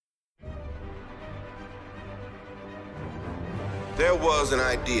There was an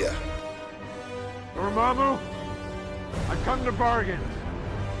idea. Dormammu, I come to bargain.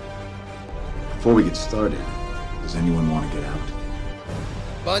 Before we get started, does anyone want to get out?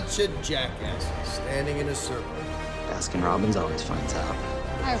 Bunch of jackasses standing in a circle. Baskin-Robbins always finds out.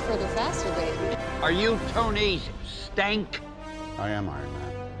 Higher, further, faster, baby. Are you Tony Stank? I am Iron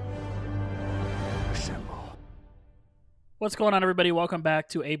Man. Assemble. What's going on, everybody? Welcome back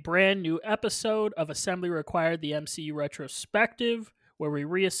to a brand new episode of Assembly Required, the MCU Retrospective, where we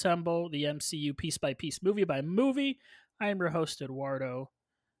reassemble the MCU piece by piece, movie by movie. I am your host, Eduardo.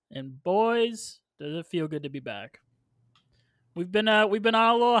 And boys, does it feel good to be back. We've been on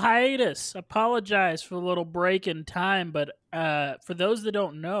a little hiatus. Apologize for the little break in time, but for those that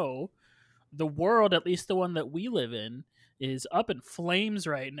don't know, the world, at least the one that we live in, is up in flames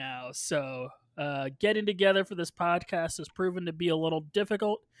right now. So getting together for this podcast has proven to be a little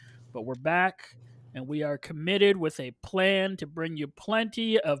difficult, but we're back and we are committed with a plan to bring you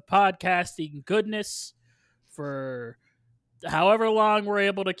plenty of podcasting goodness for however long we're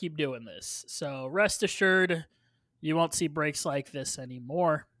able to keep doing this. So rest assured, you won't see breaks like this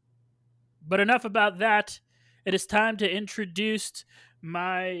anymore. But enough about that. It is time to introduce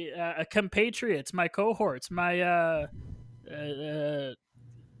my compatriots, my cohorts, my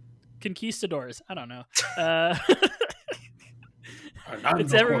conquistadors. I don't know.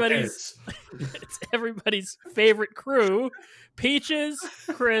 It's everybody's favorite crew. Peaches,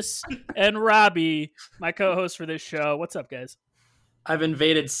 Chris, and Robbie, my co-hosts for this show. What's up, guys? I've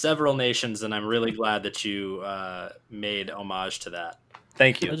invaded several nations, and I'm really glad that you made homage to that.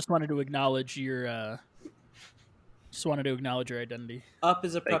 Thank you. I just wanted to acknowledge your identity. Up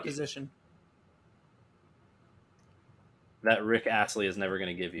is a preposition. That Rick Astley is never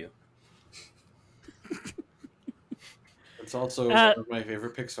going to give you. It's also one of my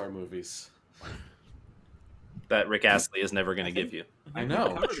favorite Pixar movies. That Rick Astley is never going to give you. I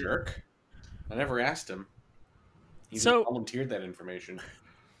know, jerk. I never asked him. He volunteered that information.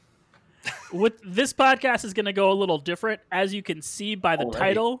 With this podcast is going to go a little different, as you can see by the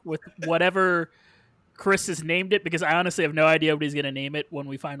title, with whatever Chris has named it, because I honestly have no idea what he's going to name it when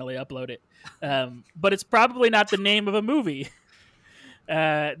we finally upload it. But it's probably not the name of a movie.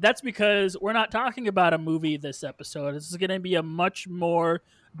 That's because we're not talking about a movie this episode. This is going to be a much more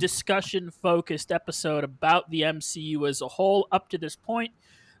discussion-focused episode about the MCU as a whole up to this point.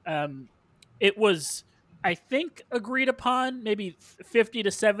 It was, I think, agreed upon, maybe 50 to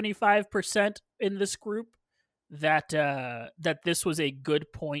 75% in this group, that this was a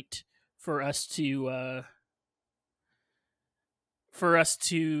good point for us to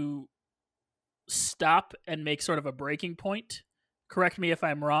stop and make sort of a breaking point. Correct me if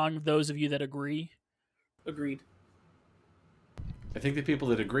I'm wrong, those of you that agree. Agreed. I think the people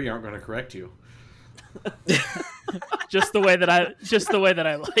that agree aren't going to correct you. just the way that I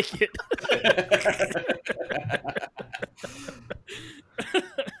like it.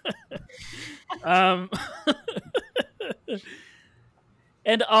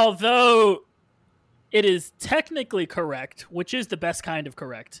 And although it is technically correct, which is the best kind of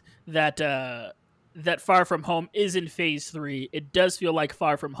correct, that Far From Home is in Phase 3, it does feel like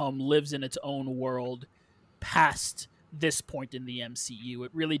Far From Home lives in its own world past this point in the MCU.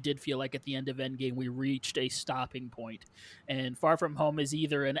 It really did feel like at the end of Endgame we reached a stopping point, and Far From Home is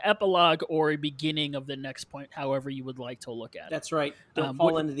either an epilogue or a beginning of the next point, however you would like to look at it. That's right. Don't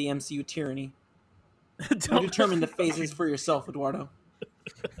fall into the MCU tyranny. You determine the phases for yourself, Eduardo.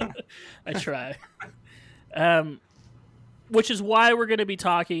 I try. Which is why we're going to be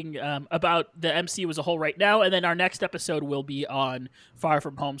talking about the MCU as a whole right now, and then our next episode will be on Far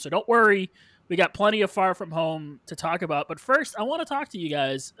From Home. So don't worry, we got plenty of Far From Home to talk about. But first, I want to talk to you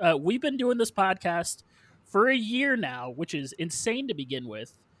guys. We've been doing this podcast for a year now, which is insane to begin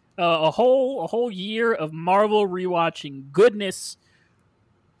with. A whole year of Marvel rewatching goodness.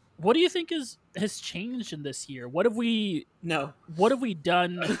 What do you think has changed in this year? What have we done?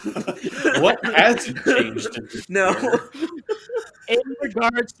 What hasn't changed in this year? In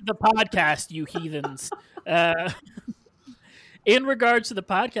regards to the podcast, you heathens. In regards to the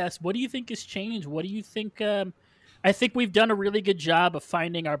podcast, what do you think has changed? What do you think? I think we've done a really good job of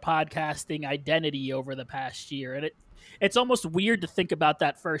finding our podcasting identity over the past year, and it's almost weird to think about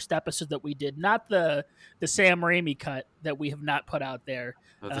that first episode that we did, not the Sam Raimi cut that we have not put out there.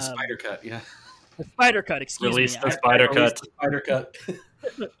 The Spider Cut, yeah. The Spider Cut, excuse Release me. the Spider Cut. Spider Cut.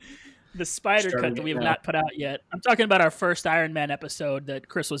 The Spider Cut that we have not put out yet. I'm talking about our first Iron Man episode that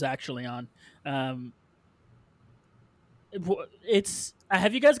Chris was actually on. Have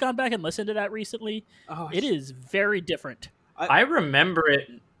you guys gone back and listened to that recently? It is very different. I remember it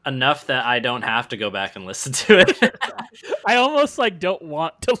enough that I don't have to go back and listen to it. I almost like don't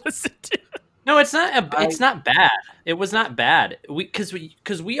want to listen to it. No, it's not. It's not bad. It was not bad. Because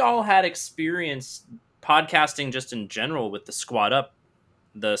we all had experience podcasting just in general with the Squad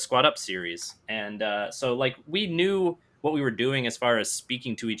Up series, and so like we knew what we were doing as far as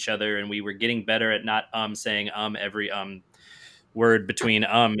speaking to each other, and we were getting better at not saying every word between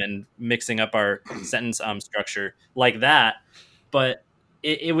and mixing up our sentence structure like that. But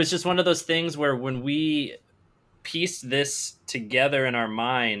it was just one of those things where when we pieced this together in our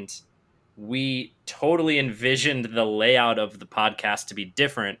mind, we totally envisioned the layout of the podcast to be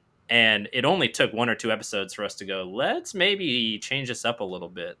different. And it only took 1 or 2 episodes for us to go, let's maybe change this up a little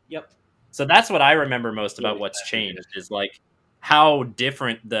bit. Yep. So that's what I remember most about what's changed is like how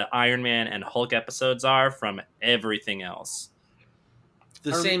different the Iron Man and Hulk episodes are from everything else.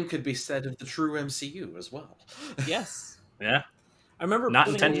 The same could be said of the true MCU as well. Yes. Yeah. I remember Not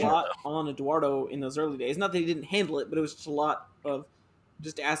putting a lot on Eduardo in those early days. Not that he didn't handle it, but it was just a lot of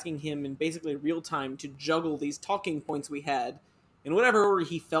just asking him in basically real time to juggle these talking points we had in whatever order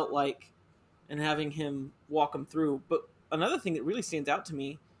he felt like and having him walk them through. But another thing that really stands out to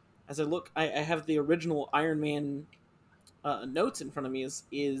me as I look, I have the original Iron Man notes in front of me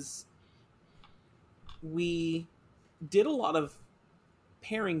is we did a lot of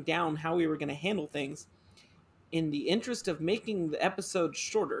paring down how we were going to handle things in the interest of making the episode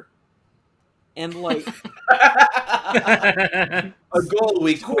shorter. And like a goal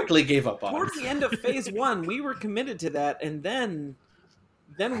we quickly gave up on. Towards the end of phase 1, we were committed to that, and then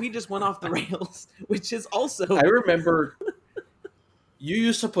we just went off the rails, which is also I remember you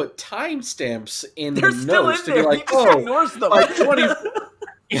used to put timestamps in They're the still notes in to be there. like, He just ignores them.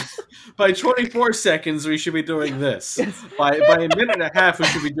 by 24 seconds we should be doing this. By a minute and a half we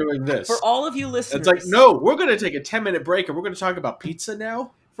should be doing this. For all of you listeners, it's like, no, we're going to take a 10-minute break and we're going to talk about pizza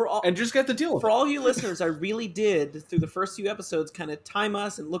now. And just get the deal with For it. all you listeners, I really did, through the first few episodes, kind of time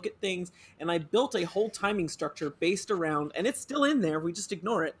us and look at things, and I built a whole timing structure based around, and it's still in there, we just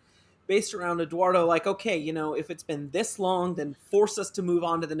ignore it, based around Eduardo, like, okay, if it's been this long, then force us to move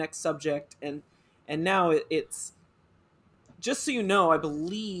on to the next subject, and now it's, just so you know, I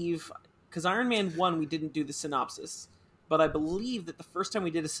believe, because Iron Man 1, we didn't do the synopsis, but I believe that the first time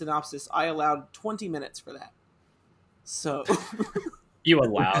we did a synopsis, I allowed 20 minutes for that. So... You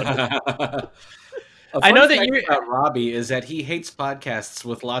allowed. I know that you about Robbie is that he hates podcasts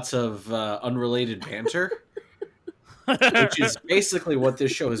with lots of unrelated banter, which is basically what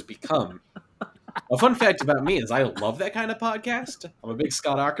this show has become. A fun fact about me is I love that kind of podcast. I'm a big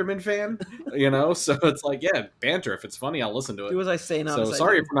Scott Aukerman fan, so it's like, yeah, banter. If it's funny, I'll listen to it. Do as I say, not so as I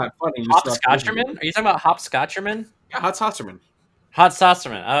sorry do. if I'm not funny. Hop Scotcherman? Are you talking about Hop Scotcherman? Yeah, Hot Saucerman. Hot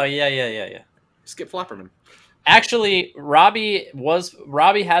Saucerman. Oh, yeah. Skip Flopperman. Actually, Robbie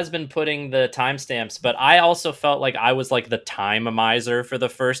has been putting the timestamps, but I also felt like I was like the time miser for the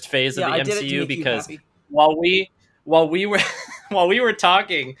first phase of the MCU because while we were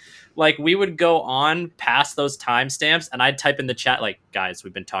talking, like we would go on past those timestamps, and I'd type in the chat like, "Guys,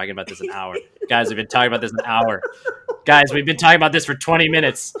 we've been talking about this an hour. Guys, we've been talking about this an hour. Guys, we've been talking about this for 20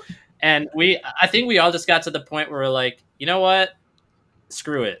 minutes." And I think we all just got to the point where we're like, you know what?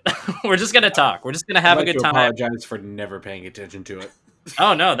 Screw it. We're just going to talk. We're just going to have a good time. I apologize for never paying attention to it.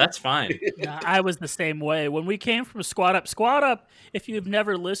 Oh, no, that's fine. Yeah, I was the same way. When we came from Squad Up, if you've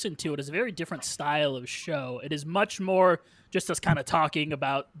never listened to it, is a very different style of show. It is much more just us kind of talking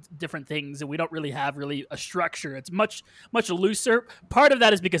about different things, and we don't really have a structure. It's much looser. Part of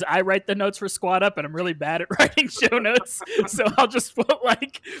that is because I write the notes for Squad Up, and I'm really bad at writing show notes. So I'll just put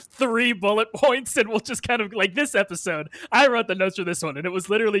like 3 bullet points, and we'll just kind of like this episode. I wrote the notes for this one, and it was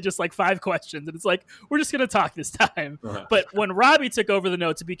literally just like 5 questions, and it's like we're just gonna talk this time. Uh-huh. But when Robbie took over the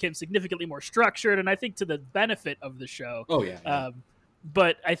notes, it became significantly more structured, and I think to the benefit of the show. Oh yeah.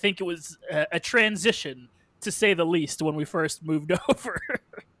 But I think it was a transition, to say the least, when we first moved over.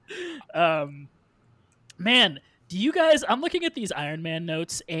 Man, do you guys... I'm looking at these Iron Man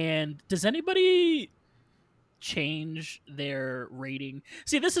notes, and does anybody change their rating?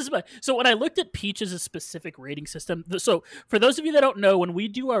 See, this is... So when I looked at Peach's specific rating system... So for those of you that don't know, when we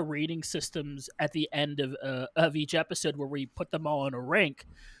do our rating systems at the end of each episode where we put them all in a rank,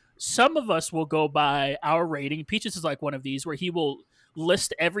 some of us will go by our rating. Peaches is like one of these where he will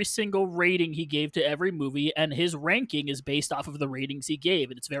list every single rating he gave to every movie, and his ranking is based off of the ratings he gave,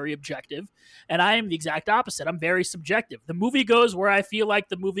 and it's very objective. And I am the exact opposite. I'm very subjective. The movie goes where I feel like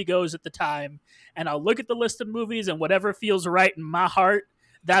the movie goes at the time, and I'll look at the list of movies, and whatever feels right in my heart,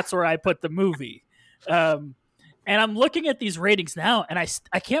 that's where I put the movie. And I'm looking at these ratings now, and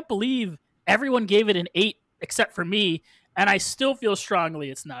I can't believe everyone gave it an 8 except for me, and I still feel strongly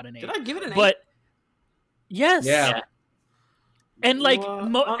it's not an 8. Did I give it an 8? But yes, Yeah. And like,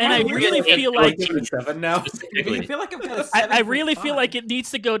 and I really feel like 7 now. I feel like I've got a 7. I really feel like it needs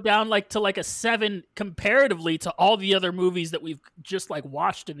to go down like to like a 7 comparatively to all the other movies that we've just like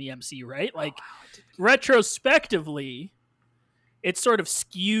watched in the MCU, right? Like retrospectively, it sort of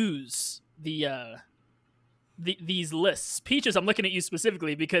skews these lists. Peaches, I'm looking at you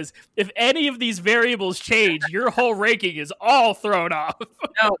specifically because if any of these variables change, your whole ranking is all thrown off.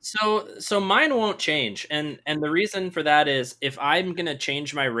 No, so mine won't change, and the reason for that is if I'm gonna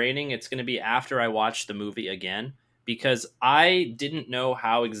change my rating, it's gonna be after I watch the movie again, because I didn't know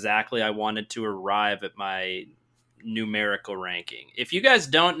how exactly I wanted to arrive at my numerical ranking. If you guys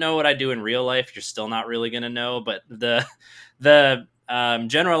don't know what I do in real life, you're still not really gonna know. But the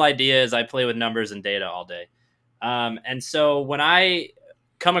general idea is I play with numbers and data all day. And so when I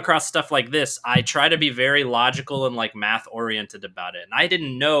come across stuff like this, I try to be very logical and like math oriented about it. And I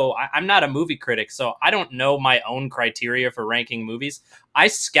didn't know, I'm not a movie critic, so I don't know my own criteria for ranking movies. I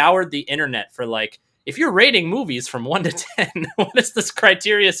scoured the internet for like, if you're rating movies from 1 to 10, what is this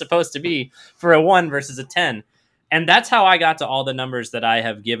criteria supposed to be for a 1 versus a 10? And that's how I got to all the numbers that I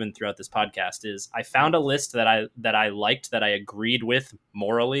have given throughout this podcast. Is I found a list that I liked, that I agreed with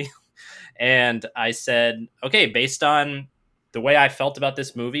morally. And I said, okay, based on the way I felt about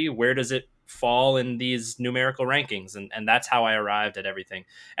this movie, where does it fall in these numerical rankings? And that's how I arrived at everything.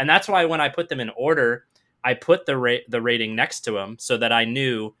 And that's why when I put them in order, I put the rating next to them so that I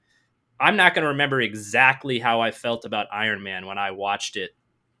knew I'm not going to remember exactly how I felt about Iron Man when I watched it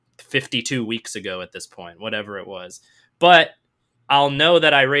 52 weeks ago at this point, whatever it was. But I'll know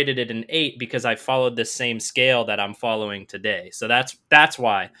that I rated it an 8 because I followed the same scale that I'm following today. So that's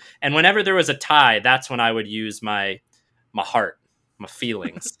why. And whenever there was a tie, that's when I would use my heart, my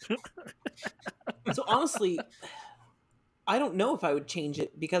feelings. So honestly, I don't know if I would change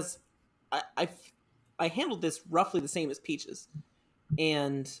it because I handled this roughly the same as Peaches.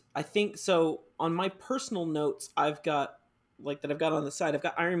 And I think so on my personal notes, I've got on the side, I've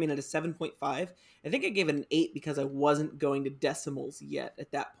got Iron Man at a 7.5. I think I gave it an 8 because I wasn't going to decimals yet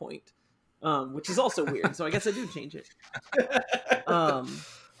at that point, which is also weird. So I guess I do change it.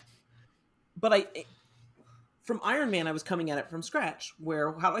 But from Iron Man, I was coming at it from scratch,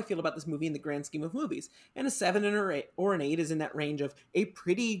 where how do I feel about this movie in the grand scheme of movies? And a 7 or an 8 is in that range of a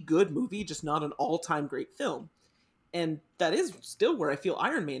pretty good movie, just not an all-time great film. And that is still where I feel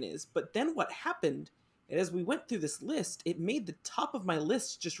Iron Man is. But then what happened, as we went through this list, it made the top of my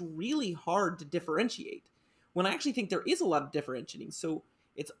list just really hard to differentiate, when I actually think there is a lot of differentiating. So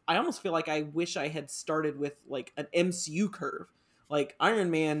I almost feel like I wish I had started with like an MCU curve. Like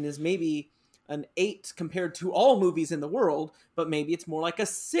Iron Man is maybe an 8 compared to all movies in the world, but maybe it's more like a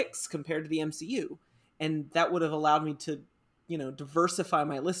 6 compared to the MCU. And that would have allowed me to, diversify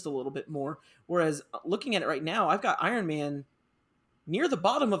my list a little bit more. Whereas looking at it right now, I've got Iron Man near the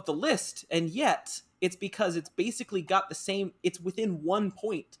bottom of the list, and yet it's because it's basically got the same, it's within 1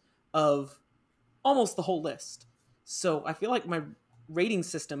 point of almost the whole list. So I feel like my rating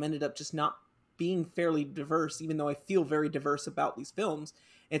system ended up just not being fairly diverse, even though I feel very diverse about these films.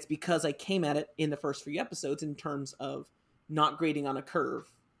 It's because I came at it in the first few episodes in terms of not grading on a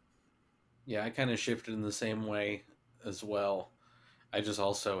curve. Yeah, I kind of shifted in the same way as well. I just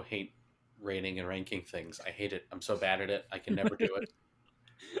also hate rating and ranking things. I hate it. I'm so bad at it. I can never do it.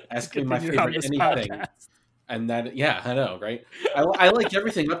 Ask me my favorite anything. Podcast. And that, yeah, I know, right? I like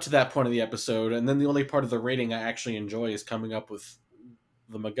everything up to that point of the episode, and then the only part of the rating I actually enjoy is coming up with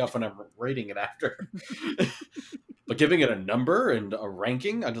the MacGuffin I'm rating it after. But giving it a number and a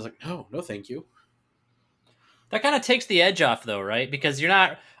ranking, I'm just like, no, thank you. That kind of takes the edge off, though, right? Because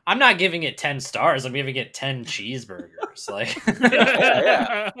I'm not giving it 10 stars. I'm giving it 10 cheeseburgers. Like,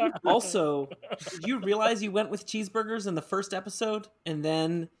 yeah. Also, did you realize you went with cheeseburgers in the first episode and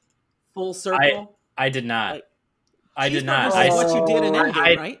then full circle? I did not. Like, I did not. Is what you did in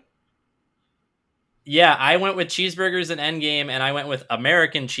Endgame, right? Yeah, I went with cheeseburgers in Endgame, and I went with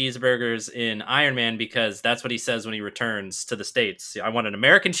American cheeseburgers in Iron Man because that's what he says when he returns to the States. I want an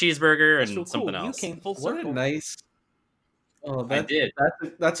American cheeseburger and so something else. You came full circle. What a nice... Oh, I did.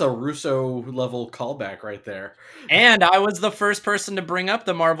 That's a Russo level callback right there. And I was the first person to bring up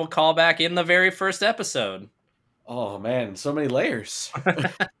the Marvel callback in the very first episode. Oh man, so many layers.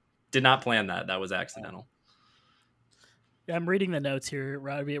 Did not plan that. That was accidental. Yeah, I'm reading the notes here,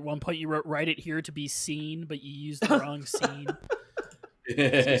 Robbie. At one point you wrote "write it here to be seen," but you used the wrong scene. So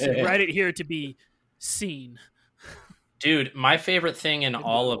you said, "write it here to be seen." Dude, my favorite thing in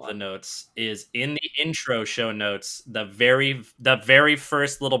all of the notes is in the intro show notes, the very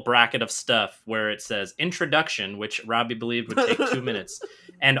first little bracket of stuff where it says introduction, which Robbie believed would take 2 minutes,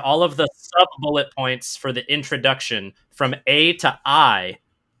 and all of the sub bullet points for the introduction from A to I,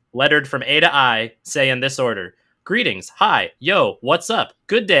 lettered from A to I, say in this order: greetings, hi, yo, what's up,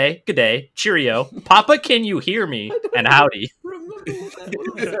 good day, cheerio, Papa, can you hear me, and howdy.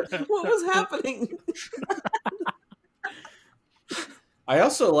 What was happening? I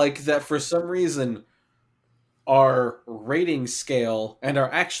also like that for some reason our rating scale and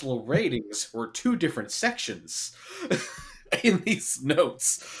our actual ratings were two different sections in these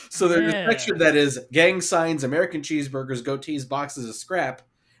notes. So there's a section that is gang signs, American cheeseburgers, goatees, boxes of scrap,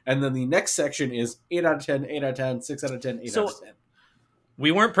 and then the next section is 8 out of 10, 8 out of 10, 6 out of 10, 8 out of 10.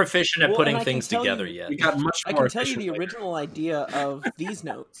 We weren't proficient at putting things together yet. We got much I more can tell you the efficient original idea of these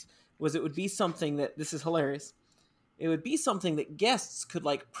notes was it would be something that, this is hilarious, it would be something that guests could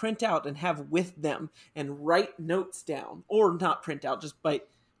like print out and have with them and write notes down, or not print out, just but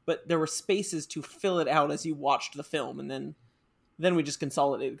there were spaces to fill it out as you watched the film, and then we just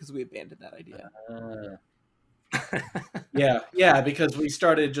consolidated because we abandoned that idea. Yeah, because we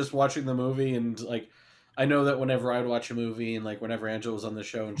started just watching the movie, and like I know that whenever I would watch a movie, and like whenever Angela was on the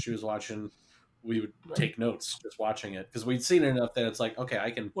show and she was watching, we would take notes just watching it because we'd seen it enough that it's like, okay,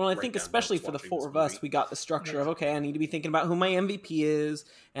 I can. Well, I think especially for the four of us, we got the structure of, okay, I need to be thinking about who my MVP is,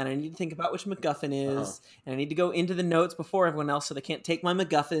 and I need to think about which MacGuffin is, and I need to go into the notes before everyone else so they can't take my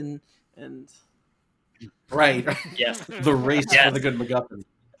MacGuffin, and right, yes, the race for the good MacGuffin.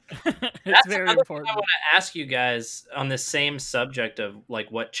 It's very important. I want to ask you guys on the same subject of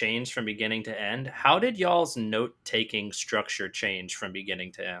like what changed from beginning to end. How did y'all's note-taking structure change from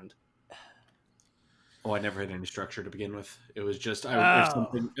beginning to end? Oh, I never had any structure to begin with. It was just if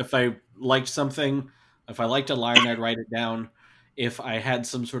I liked something, if I liked a line, I'd write it down. If I had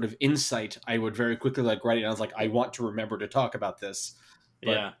some sort of insight, I would very quickly like write it down. I was like, I want to remember to talk about this.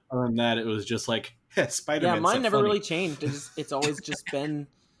 But other than that, it was just like Spider-Man. Yeah, mine never really changed. It's always just been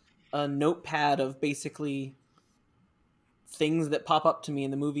a notepad of basically things that pop up to me in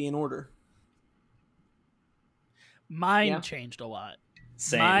the movie in order. Mine changed a lot.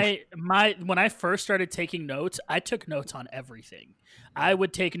 Same. My when I first started taking notes, I took notes on everything. I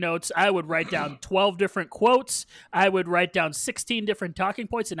would take notes. I would write down 12 different quotes. I would write down 16 different talking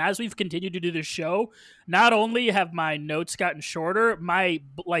points. And as we've continued to do this show, not only have my notes gotten shorter, my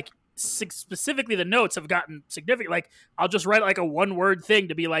specifically the notes have gotten significant. Like I'll just write like a 1-word thing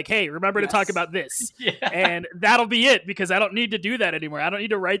to be like, hey, remember to talk about this. And that'll be it, because I don't need to do that anymore. I don't need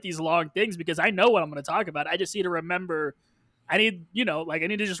to write these long things because I know what I'm going to talk about. I just need to remember. I need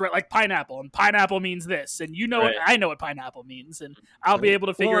to just write like pineapple, and pineapple means this, and what I know what pineapple means, and I'll be able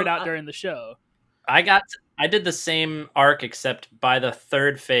to figure it out during the show. I did the same arc, except by the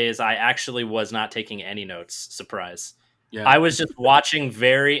third phase, I actually was not taking any notes. Surprise. Yeah. I was just watching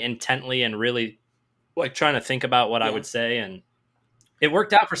very intently and really like trying to think about what I would say. And it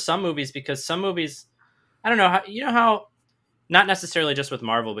worked out for some movies, because some movies, I don't know how, not necessarily just with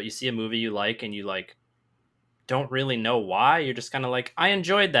Marvel, but you see a movie you like and you like, don't really know why. You're just kind of like, I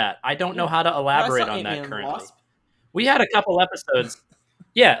enjoyed that. I don't know how to elaborate on that currently. Wasp. We had a couple episodes.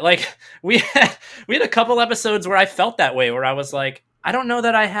 Like we had a couple episodes where I felt that way, where I was like, I don't know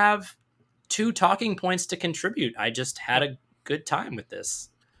that I have 2 talking points to contribute. I just had a good time with this.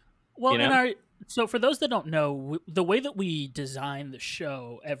 Well, so for those that don't know, the way that we design the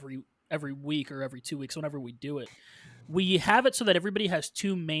show every week or every 2 weeks, whenever we do it, we have it so that everybody has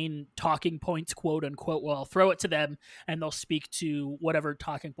 2 main talking points, quote unquote. Well, I'll throw it to them and they'll speak to whatever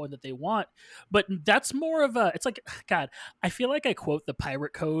talking point that they want. But that's more of it's like, God, I feel like I quote the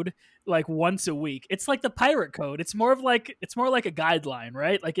pirate code like once a week. It's like the pirate code. It's more like a guideline,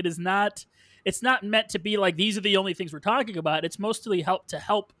 right? Like it's not meant to be like, these are the only things we're talking about. It's mostly to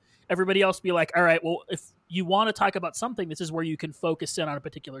help everybody else be like, all right, well, if you want to talk about something, this is where you can focus in on a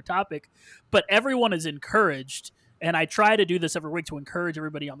particular topic. But everyone is encouraged. And I try to do this every week to encourage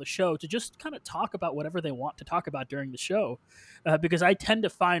everybody on the show to just kind of talk about whatever they want to talk about during the show. Because I tend to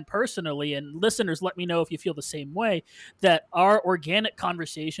find personally, and listeners, let me know if you feel the same way, that our organic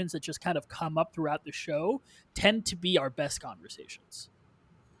conversations that just kind of come up throughout the show tend to be our best conversations.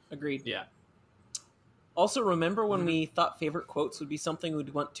 Agreed. Yeah. Also, remember when we thought favorite quotes would be something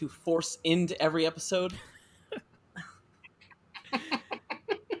we'd want to force into every episode?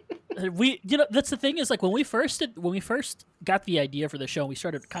 That's the thing, is like when we first got the idea for the show and we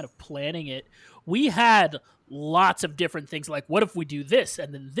started kind of planning it, we had lots of different things, like what if we do this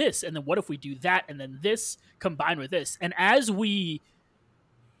and then what if we do that and then this combined with this. And as we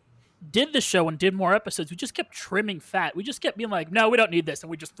did the show and did more episodes, we just kept trimming fat. We just kept being like, no, we don't need this. And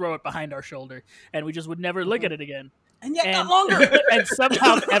we just throw it behind our shoulder and we just would never look at it again. And yet got longer. And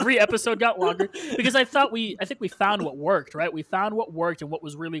somehow every episode got longer because I think we found what worked, right? We found what worked and what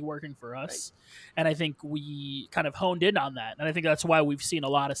was really working for us. Right. And I think we kind of honed in on that. And I think that's why we've seen a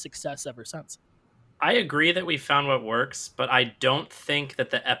lot of success ever since. I agree that we found what works, but I don't think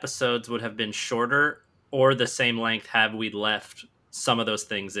that the episodes would have been shorter or the same length had we left some of those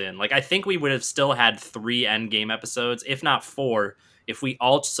things in. Like, I think we would have still had 3 Endgame episodes, if not 4, if we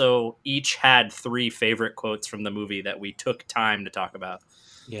also each had 3 favorite quotes from the movie that we took time to talk about.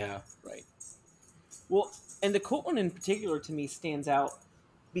 Yeah. Right. Well, and the quote one in particular to me stands out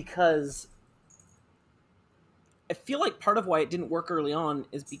because I feel like part of why it didn't work early on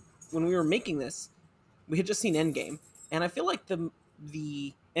is when we were making this, we had just seen Endgame, and I feel like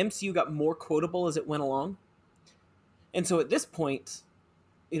the MCU got more quotable as it went along. And so at this point,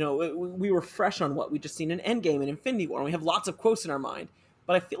 you know, we were fresh on what we'd just seen in Endgame and Infinity War, and we have lots of quotes in our mind.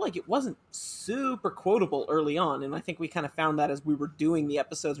 But I feel like it wasn't super quotable early on, and I think we kind of found that as we were doing the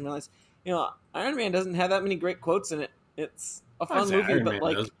episodes and realized, you know, Iron Man doesn't have that many great quotes in it. It's a fun movie, Iron but Man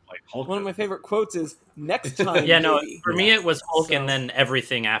like Hulk one of my favorite quotes is next time. Yeah, no, for me it was Hulk and then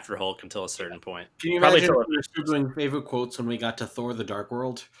everything after Hulk until a certain point. Can you imagine if we were still doing favorite quotes when we got to Thor: The Dark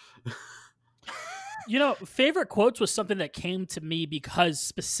World? You know, favorite quotes was something that came to me because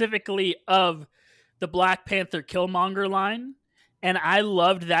specifically of the Black Panther Killmonger line. And I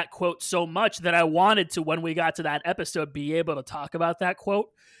loved that quote so much that I wanted to, when we got to that episode, be able to talk about that quote.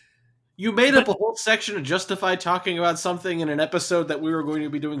 You made up a whole section to justify talking about something in an episode that we were going to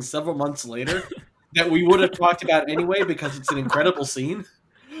be doing several months later that we would have talked about anyway because it's an incredible scene.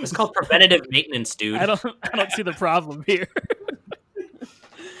 It's called preventative maintenance, dude. I don't see the problem here.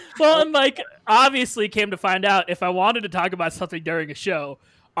 Well, and like, obviously came to find out if I wanted to talk about something during a show,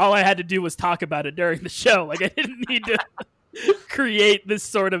 all I had to do was talk about it during the show. Like, I didn't need to create this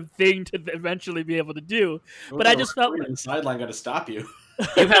sort of thing to eventually be able to do. But I just felt like the sideline got to stop you.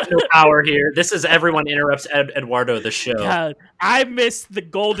 You have no power here. This is Everyone Interrupts Eduardo, the show. God, I miss the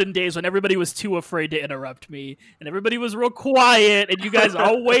golden days when everybody was too afraid to interrupt me and everybody was real quiet and you guys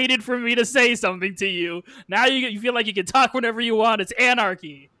all waited for me to say something to you. Now you feel like you can talk whenever you want. It's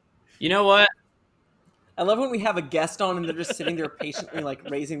anarchy. You know what? I love when we have a guest on and they're just sitting there patiently, like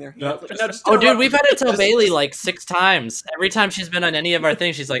raising their hands. Yep. Like, no, just Oh, dude, we've had to tell Just- Bailey like 6 times. Every time she's been on any of our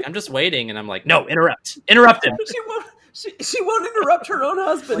things, she's like, I'm just waiting. And I'm like, no, interrupt him. She won't interrupt her own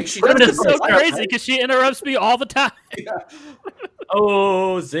husband. Like, she That's doesn't so like- crazy because she interrupts me all the time.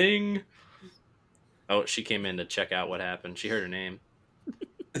 Oh, zing. Oh, she came in to check out what happened. She heard her name.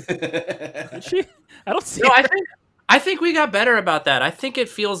 I don't see No, her. I think we got better about that. I think it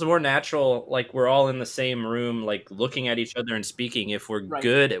feels more natural, like we're all in the same room, like looking at each other and speaking. If we're Right.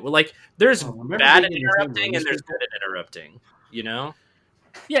 good, like there's remember bad at being in the same interrupting room and there's with people? good at interrupting. You know?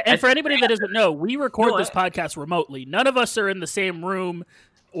 Yeah, and for anybody that doesn't know, we record No, this podcast remotely. None of us are in the same room,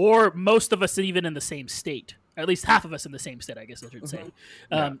 or most of us even in the same state. At least half of us in the same state, I guess I should say.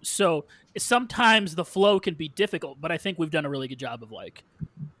 So sometimes the flow can be difficult, but I think we've done a really good job of like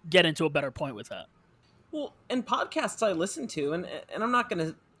getting to a better point with that. Well, and podcasts I listen to, and I'm not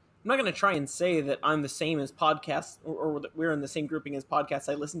gonna try and say that I'm the same as podcasts, or that we're in the same grouping as podcasts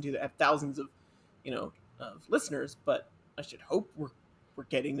I listen to that have thousands of, of listeners. But I should hope we're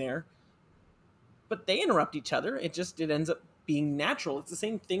getting there. But they interrupt each other. It ends up being natural. It's the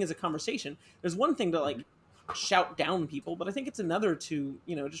same thing as a conversation. There's one thing to like shout down people, but I think it's another to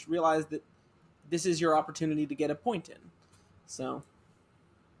just realize that this is your opportunity to get a point in. So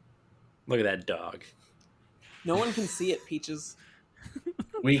Look at that dog. no one can see it, Peaches.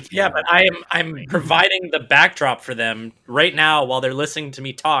 Yeah, but I'm providing the backdrop for them right now while they're listening to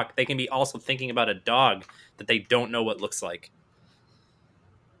me talk. They can be also thinking about a dog that they don't know what looks like.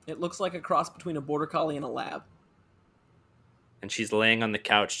 It looks like a cross between a border collie and a lab And she's laying on the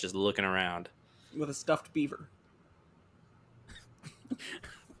couch just looking around. with a stuffed beaver.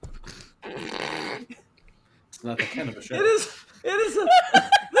 It's not that kind of a show. It is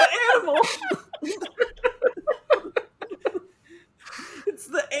the animal. It's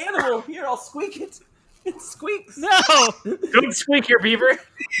the animal. Here, I'll squeak it. It squeaks. No! Don't squeak your beaver.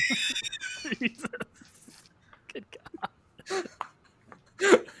 Good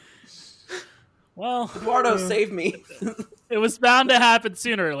God. Well, Eduardo, save me. it was bound to happen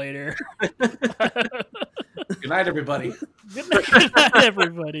sooner or later. Good night, everybody. Good night,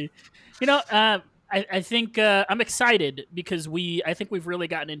 everybody. I think I'm excited because I think we've really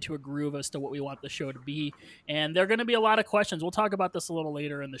gotten into a groove as to what we want the show to be, and there are going to be a lot of questions. We'll talk about this a little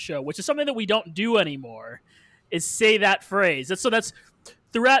later in the show, which is something that we don't do anymore. Is say that phrase. That's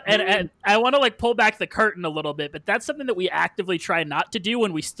throughout, and I want to like pull back the curtain a little bit, but that's something that we actively try not to do,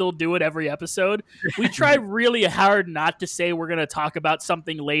 and we still do it every episode. We try really hard not to say we're going to talk about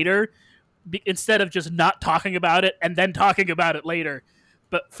something later, instead of just not talking about it and then talking about it later.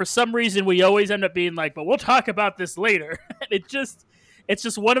 But for some reason, we always end up being like, "But we'll talk about this later." It's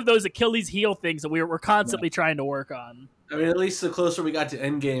just one of those Achilles heel things that we're constantly trying to work on. I mean, at least the closer we got to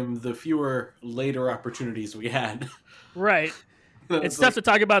Endgame, the fewer later opportunities we had. Right. It's tough to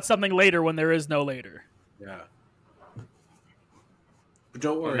talk about something later when there is no later. Yeah. But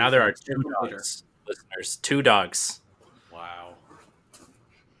don't worry. Now there are 2 dogs, listeners. 2 dogs. Wow.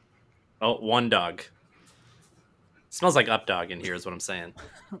 Oh, 1 dog. Smells like Updog in here is what I'm saying.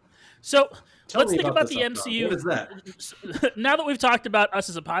 So let's think about the MCU. What is that? Now that we've talked about us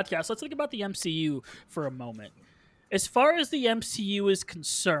as a podcast, let's think about the MCU for a moment. As far as the MCU is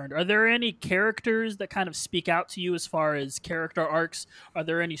concerned, are there any characters that kind of speak out to you as far as character arcs? Are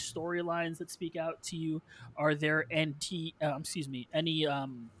there any storylines that speak out to you? Are there any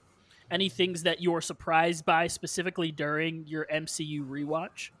things that you're surprised by specifically during your MCU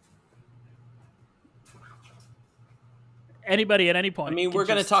rewatch? Anybody at any point? I mean, we're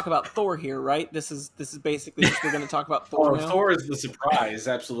going to talk about Thor here, right? This is basically just, we're going to talk about Thor now. Thor is the surprise,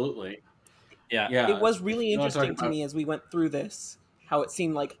 absolutely. Yeah. It was really interesting to me as we went through this, how it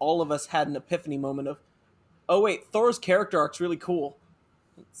seemed like all of us had an epiphany moment of, oh wait, Thor's character arc's really cool.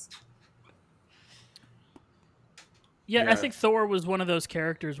 Yeah, I think Thor was one of those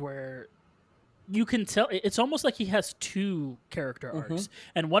characters where you can tell it's almost like he has 2 character arcs,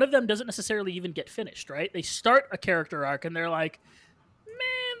 and one of them doesn't necessarily even get finished, right? They start a character arc and they're like,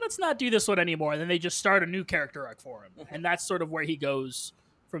 man, let's not do this one anymore. And then they just start a new character arc for him. And that's sort of where he goes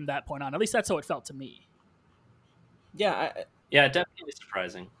from that point on. At least that's how it felt to me. Yeah. Yeah, definitely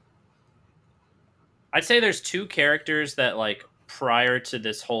surprising. I'd say there's 2 characters that, like, prior to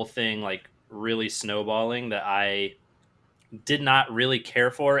this whole thing, like, really snowballing, that I did not really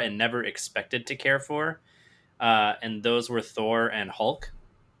care for and never expected to care for. And those were Thor and Hulk.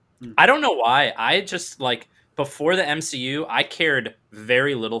 I don't know why. I just, like, before the MCU, I cared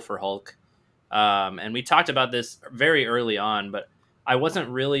very little for Hulk. And we talked about this very early on, but I wasn't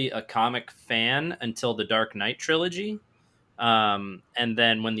really a comic fan until the Dark Knight trilogy. And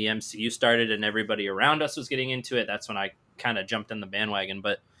then when the MCU started and everybody around us was getting into it, that's when I kind of jumped in the bandwagon.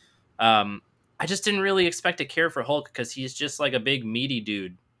 But I just didn't really expect to care for Hulk because he's just like a big meaty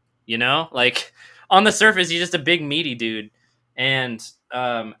dude, you know? Like, on the surface, he's just a big meaty dude. And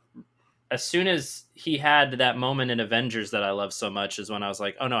as soon as he had that moment in Avengers that I love so much is when I was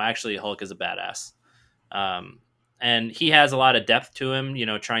like, oh no, actually Hulk is a badass. And he has a lot of depth to him, you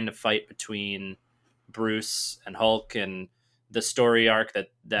know, trying to fight between Bruce and Hulk and the story arc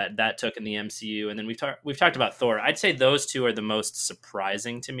that took in the MCU. And then we've talked about Thor. I'd say those 2 are the most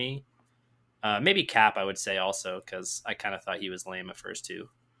surprising to me. Maybe Cap, I would say also, because I kind of thought he was lame at first too.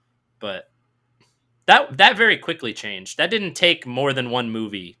 But that very quickly changed. That didn't take more than 1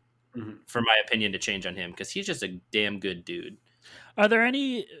 movie for my opinion to change on him, because he's just a damn good dude. Are there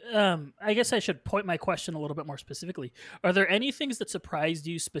any, I guess I should point my question a little bit more specifically. Are there any things that surprised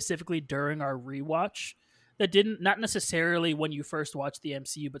you specifically during our rewatch that didn't, not necessarily when you first watched the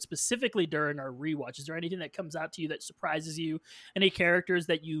MCU, but specifically during our rewatch? Is there anything that comes out to you that surprises you? Any characters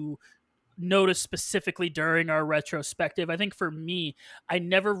that you noticed specifically during our retrospective? I think for me, I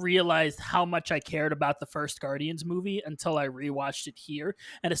never realized how much I cared about the first Guardians movie until I rewatched it here.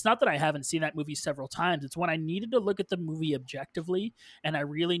 And it's not that I haven't seen that movie several times. It's when I needed to look at the movie objectively and I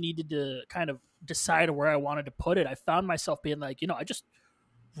really needed to kind of decide where I wanted to put it. I found myself being like, you know, I just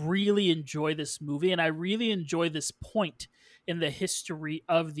really enjoy this movie and I really enjoy this point in the history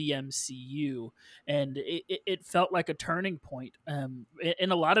of the MCU, and it felt like a turning point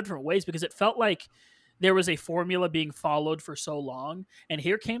in a lot of different ways, because it felt like there was a formula being followed for so long, and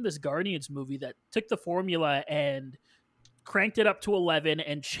here came this Guardians movie that took the formula and cranked it up to 11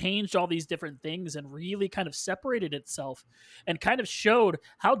 and changed all these different things and really kind of separated itself and kind of showed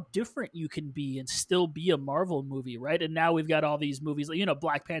how different you can be and still be a Marvel movie, right? And now we've got all these movies, you know,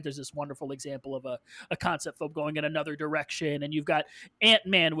 Black Panther's this wonderful example of a concept film going in another direction, and you've got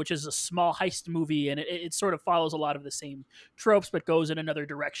Ant-Man, which is a small heist movie, and it sort of follows a lot of the same tropes but goes in another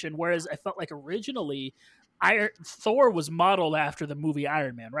direction, whereas I felt like originally Thor was modeled after the movie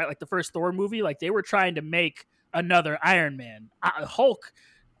Iron Man, right? Like the first Thor movie, like they were trying to make another Iron Man. Hulk,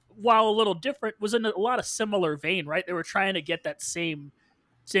 while a little different, was in a lot of similar vein, right? They were trying to get that same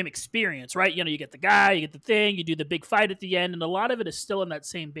experience, right? You know, you get the guy, you get the thing, you do the big fight at the end, and a lot of it is still in that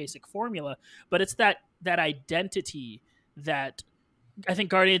same basic formula, but it's that identity that I think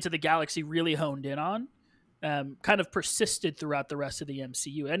Guardians of the Galaxy really honed in on. kind of persisted throughout the rest of the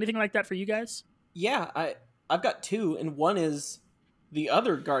MCU. Anything like that for you guys? Yeah, I've got two, and one is the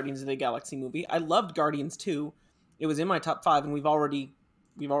other Guardians of the Galaxy movie. I loved Guardians 2. It was in my top 5, and we've already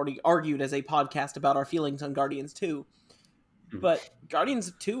argued as a podcast about our feelings on Guardians 2. But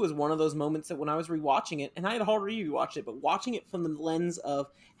Guardians 2 was one of those moments that when I was rewatching it, and I had already rewatched it, but watching it from the lens of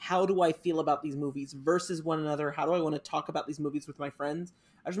how do I feel about these movies versus one another, how do I want to talk about these movies with my friends,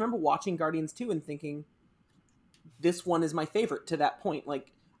 I just remember watching Guardians 2 and thinking, this one is my favorite to that point.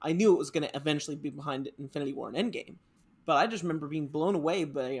 Like, I knew it was going to eventually be behind Infinity War and Endgame, but I just remember being blown away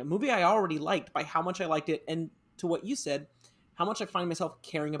by a movie I already liked, by how much I liked it, and to what you said, how much I find myself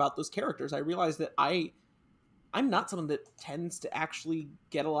caring about those characters. I realized that I'm not someone that tends to actually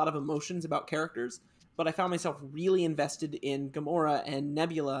get a lot of emotions about characters, but I found myself really invested in Gamora and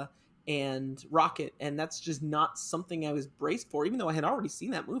Nebula and Rocket, and that's just not something I was braced for, even though I had already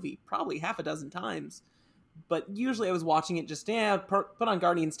seen that movie probably half a dozen times. But usually I was watching it just, put on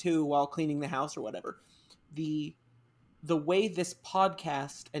Guardians 2 while cleaning the house or whatever. The way this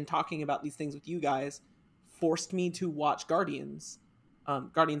podcast and talking about these things with you guys forced me to watch Guardians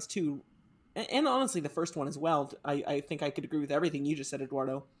 2, and honestly the first one as well. I think I could agree with everything you just said,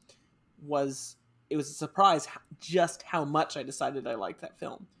 Eduardo. It was a surprise just how much I decided I liked that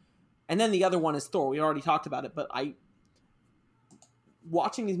film. And then the other one is Thor. We already talked about it, but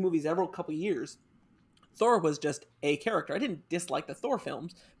watching these movies every couple years, Thor was just a character. I didn't dislike the Thor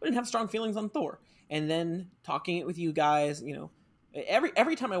films, but I didn't have strong feelings on Thor. And then talking it with you guys,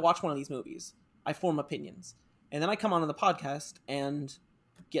 every time I watch one of these movies, I form opinions. And then I come on the podcast and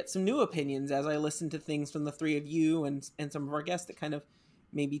get some new opinions as I listen to things from the three of you and some of our guests that kind of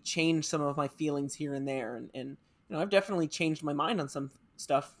maybe change some of my feelings here and there. And I've definitely changed my mind on some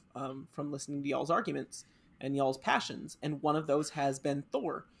stuff from listening to y'all's arguments and y'all's passions. And one of those has been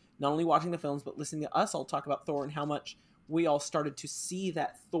Thor. Not only watching the films, but listening to us all talk about Thor and how much we all started to see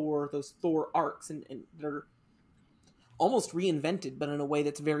that those Thor arcs, and they're almost reinvented, but in a way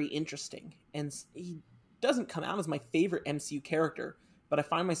that's very interesting. And he doesn't come out as my favorite MCU character, but I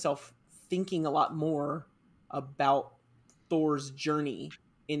find myself thinking a lot more about Thor's journey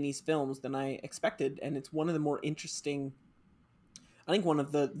in these films than I expected, and it's one of the more interesting, I think one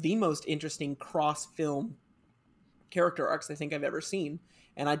of the most interesting cross-film character arcs I think I've ever seen.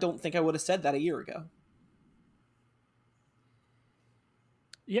 And I don't think I would have said that a year ago.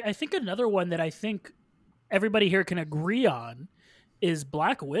 Yeah, I think another one that I think everybody here can agree on is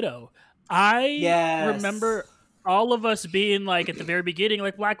Black Widow. I remember all of us being like at the very beginning,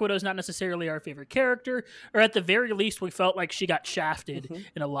 like Black Widow is not necessarily our favorite character, or at the very least we felt like she got shafted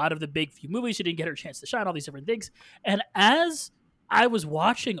in a lot of the big few movies. She didn't get her chance to shine, all these different things. And as I was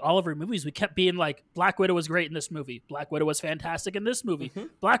watching all of her movies, we kept being like, Black Widow was great in this movie. Black Widow was fantastic in this movie.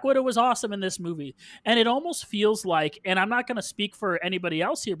 Black Widow was awesome in this movie. And it almost feels like, and I'm not going to speak for anybody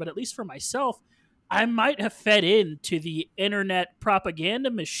else here, but at least for myself, I might have fed into the internet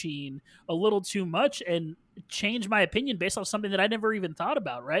propaganda machine a little too much and changed my opinion based on something that I never even thought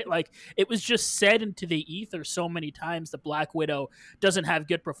about, right? Like, it was just said into the ether so many times that Black Widow doesn't have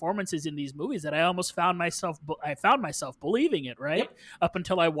good performances in these movies that I almost found myself believing it, right? Yep. Up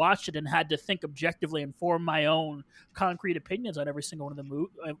until I watched it and had to think objectively and form my own concrete opinions on every single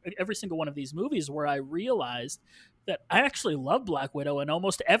one of these movies, where I realized that I actually love Black Widow in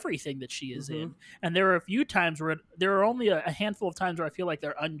almost everything that she is in. And there are a few times where there are only a handful of times where I feel like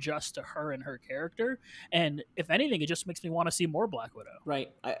they're unjust to her and her character. And if anything, it just makes me want to see more Black Widow.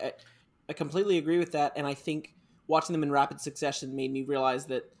 Right. I completely agree with that. And I think watching them in rapid succession made me realize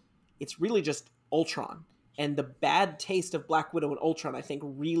that it's really just Ultron. And the bad taste of Black Widow and Ultron, I think,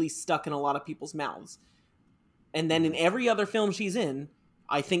 really stuck in a lot of people's mouths. And then in every other film she's in,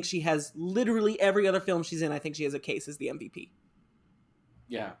 I think she has literally every other film she's in. I think she has a case as the MVP.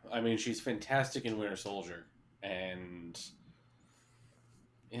 Yeah, I mean, she's fantastic in Winter Soldier, and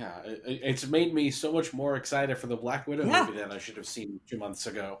yeah, it's made me so much more excited for the Black Widow movie than I should have seen 2 months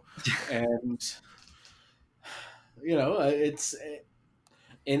ago. And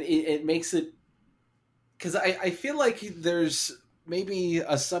it makes it, because I feel like there's maybe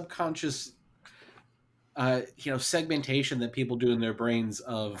a subconscious segmentation that people do in their brains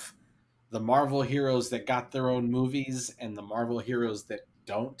of the Marvel heroes that got their own movies and the Marvel heroes that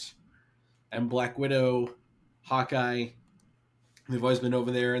don't. And Black Widow, Hawkeye, they've always been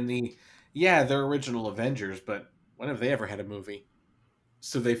over there in they're original Avengers, but when have they ever had a movie?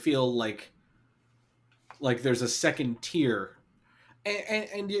 So they feel like there's a second tier.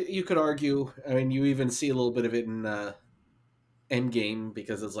 And you could argue, I mean, you even see a little bit of it in Endgame,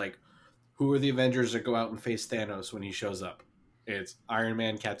 because it's like, who are the Avengers that go out and face Thanos when he shows up? It's Iron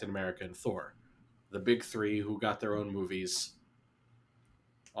Man, Captain America, and Thor. the big three who got their own movies.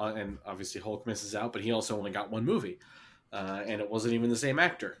 And obviously Hulk misses out, but he also only got one movie. And it wasn't even the same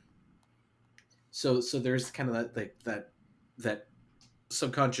actor. So there's kind of that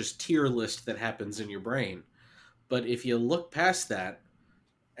subconscious tier list that happens in your brain. But if you look past that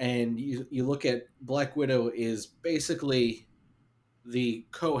and you look at Black Widow is basically the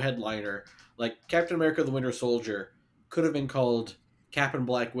co-headliner, like Captain America the Winter Soldier could have been called Captain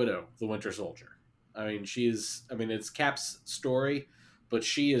Black Widow the Winter Soldier. I mean, it's Cap's story, but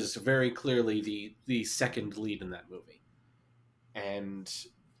she is very clearly the second lead in that movie. And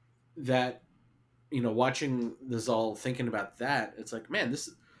that, watching this all, thinking about that, it's like, man, this,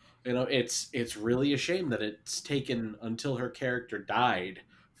 it's really a shame that it's taken until her character died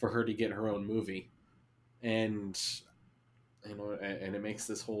for her to get her own movie. And, and it makes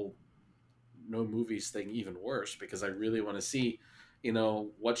this whole no movies thing even worse, because I really want to see,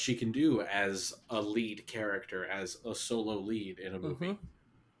 what she can do as a lead character, as a solo lead in a movie. Mm-hmm.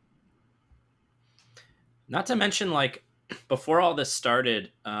 Not to mention, like, before all this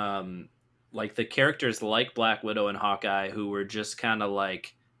started, like the characters like Black Widow and Hawkeye, who were just kind of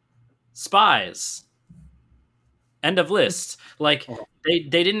like spies. End of list. Like they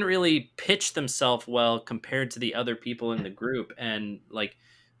didn't really pitch themselves well compared to the other people in the group. And like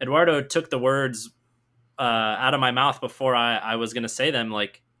Eduardo took the words out of my mouth before I was going to say them.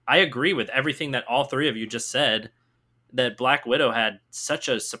 Like, I agree with everything that all three of you just said, that Black Widow had such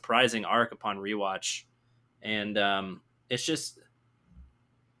a surprising arc upon rewatch. And it's just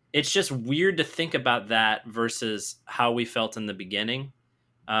weird to think about that versus how we felt in the beginning.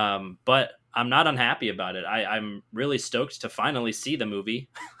 But I'm not unhappy about it. I'm really stoked to finally see the movie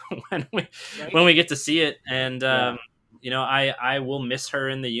when we get to see it. And, I will miss her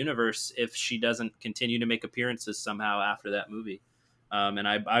in the universe if she doesn't continue to make appearances somehow after that movie. And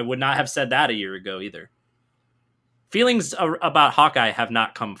I would not have said that a year ago either. Feelings about Hawkeye have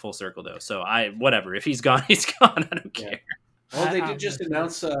not come full circle though. So whatever, if he's gone, he's gone. I don't care. Well, they did just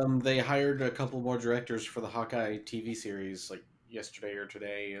announce they hired a couple more directors for the Hawkeye TV series, like yesterday or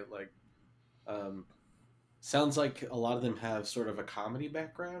today. Like, sounds like a lot of them have sort of a comedy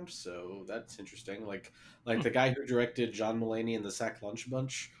background, so that's interesting. Like the guy who directed John Mulaney and the Sack Lunch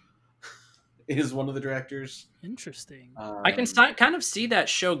Bunch is one of the directors. Interesting. I can kind of see that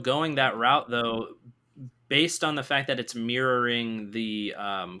show going that route though, based on the fact that it's mirroring the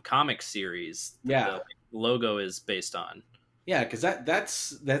comic series that the logo is based on. Yeah, because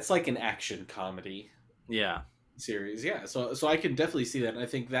that's like an action comedy. Yeah. Series. Yeah. So I can definitely see that. And I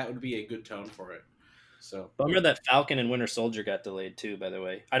think that would be a good tone for it. So bummer that Falcon and Winter Soldier got delayed too, by the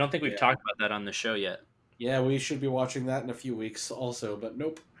way. I don't think we've talked about that on the show yet. Yeah, we should be watching that in a few weeks also, but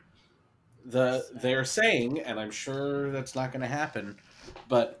nope. They're saying, and I'm sure that's not going to happen,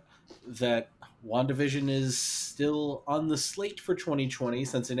 but that WandaVision is still on the slate for 2020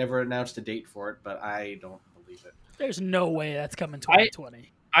 since they never announced a date for it, but I don't believe it. There's no way that's coming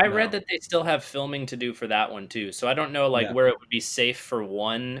 2020. I read that they still have filming to do for that one too. So I don't know where it would be safe for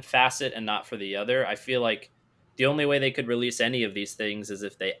one facet and not for the other. I feel like the only way they could release any of these things is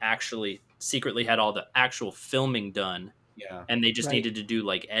if they actually secretly had all the actual filming done. Yeah. And they just needed to do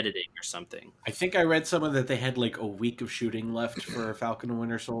like editing or something. I think I read somewhere that they had like a week of shooting left for Falcon and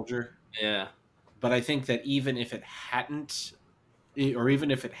Winter Soldier. Yeah. But I think that even if it hadn't, or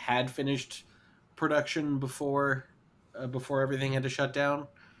even if it had finished production before everything had to shut down,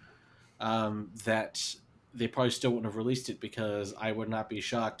 that they probably still wouldn't have released it, because I would not be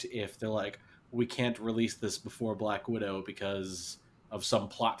shocked if they're like, we can't release this before Black Widow because of some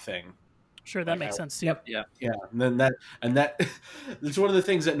plot thing. Sure, that makes sense too. Yep. Yeah. And that it's one of the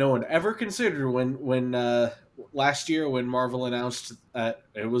things that no one ever considered when last year when Marvel announced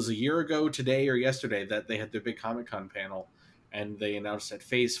it was a year ago today or yesterday that they had their big Comic-Con panel, and they announced that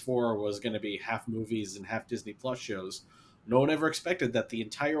Phase 4 was going to be half movies and half Disney Plus shows. No one ever expected that the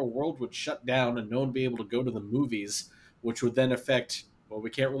entire world would shut down and no one would be able to go to the movies, which would then affect, well,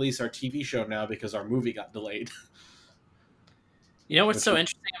 we can't release our TV show now because our movie got delayed. You know what's so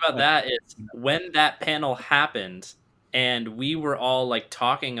interesting about that is when that panel happened and we were all like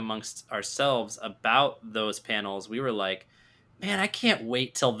talking amongst ourselves about those panels, we were like, man, I can't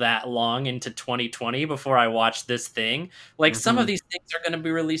wait till that long into 2020 before I watch this thing. Like some of these things are going to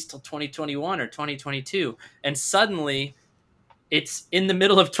be released till 2021 or 2022. And suddenly it's in the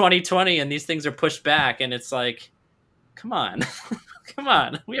middle of 2020 and these things are pushed back. And it's like, come on, come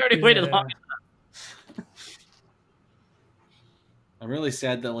on. We already waited long enough. I'm really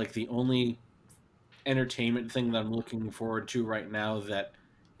sad that like the only entertainment thing that I'm looking forward to right now that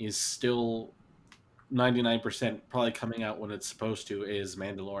is still 99% probably coming out when it's supposed to is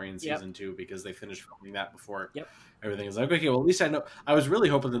Mandalorian season 2 because they finished filming that before everything is like, okay, well, at least I know. I was really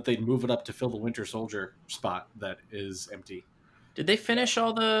hoping that they'd move it up to fill the Winter Soldier spot that is empty. Did they finish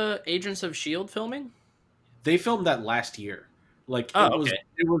all the Agents of S.H.I.E.L.D. filming? They filmed that last year. Like,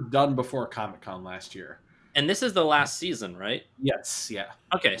 it was done before Comic-Con last year. And this is the last season, right? Yes, yeah.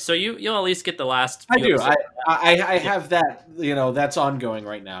 Okay, so you'll at least get the last. I do. I have that. That's ongoing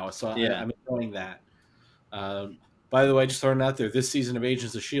right now, so I'm enjoying that. By the way, just throwing it out there, this season of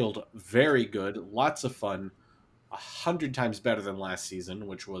Agents of S.H.I.E.L.D. very good, lots of fun, 100 times better than last season,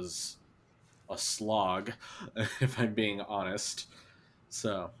 which was a slog, if I'm being honest.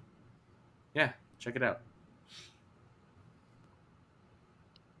 So, yeah, check it out.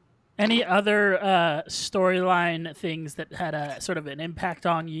 Any other storyline things that had a sort of an impact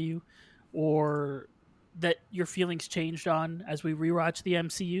on you, or that your feelings changed on as we rewatch the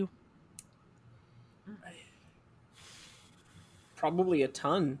MCU? Probably a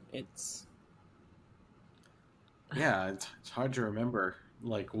ton. It's hard to remember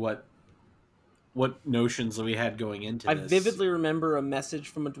like what notions that we had going into I this. vividly remember a message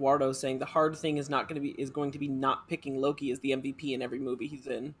from Eduardo saying the hard thing is going to be not picking Loki as the MVP in every movie he's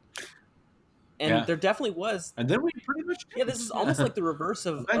in. And there definitely was. And then we pretty much did. This is almost like the reverse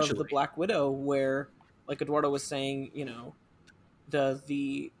of the Black Widow, where, like Eduardo was saying,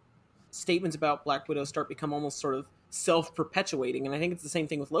 the statements about Black Widow start become almost sort of self-perpetuating. And I think it's the same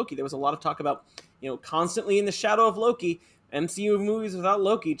thing with Loki. There was a lot of talk about, constantly in the shadow of Loki. MCU movies without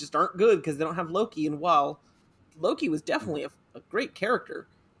Loki just aren't good because they don't have Loki. And while Loki was definitely a great character,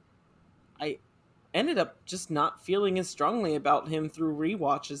 I ended up just not feeling as strongly about him through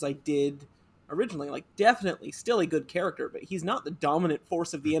rewatch as I did originally. Like, definitely still a good character, but he's not the dominant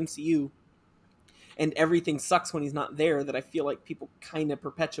force of the MCU. And everything sucks when he's not there, that I feel like people kind of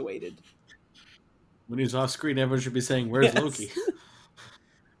perpetuated. When he's off screen, everyone should be saying, "Where's Loki?"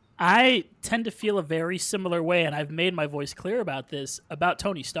 I tend to feel a very similar way, and I've made my voice clear about this, about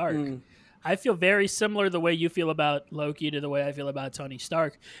Tony Stark. I feel very similar the way you feel about Loki to the way I feel about Tony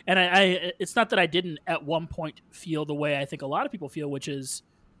Stark. And I it's not that I didn't at one point feel the way I think a lot of people feel, which is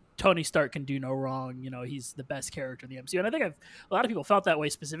Tony Stark can do no wrong. He's the best character in the MCU. And I think a lot of people felt that way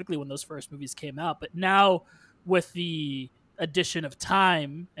specifically when those first movies came out. But now with the addition of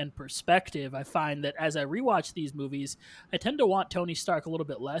time and perspective, I find that as I rewatch these movies, I tend to want Tony Stark a little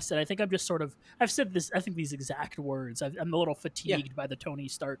bit less. And I think I'm just sort of, I've said this, I think these exact words. I'm a little fatigued by the Tony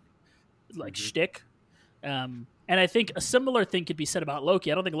Stark shtick. And I think a similar thing could be said about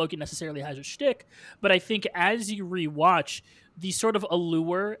Loki. I don't think Loki necessarily has a shtick, but I think as you rewatch, the sort of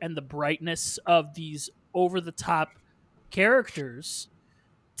allure and the brightness of these over-the-top characters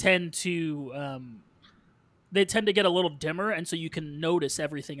tend to get a little dimmer, and so you can notice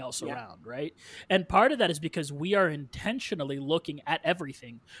everything else around, right? And part of that is because we are intentionally looking at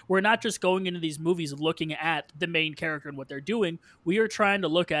everything. We're not just going into these movies looking at the main character and what they're doing. We are trying to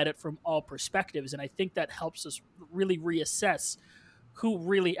look at it from all perspectives, and I think that helps us really reassess who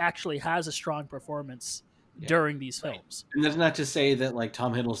really actually has a strong performance during these films. And that's not to say that like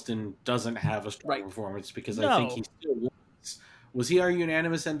Tom Hiddleston doesn't have a strong performance, because I think he still was he our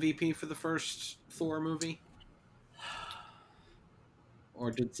unanimous MVP for the first Thor movie? Or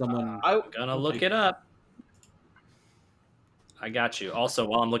did someone... I'm gonna look it up. I got you. Also,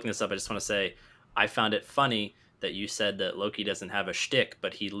 while I'm looking this up, I just want to say I found it funny that you said that Loki doesn't have a shtick,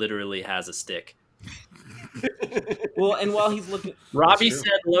 but he literally has a stick. Well, and while he's looking... Robbie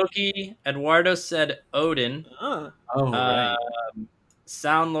said Loki. Eduardo said Odin. Right.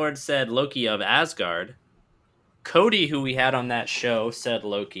 Soundlord said Loki of Asgard. Cody, who we had on that show, said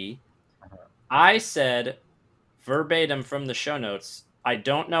Loki. I said, verbatim from the show notes, I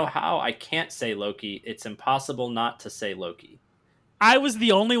don't know how I can't say Loki. It's impossible not to say Loki. I was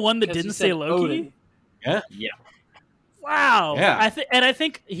the only one that didn't say Loki? Odin. Yeah. Wow. Yeah. I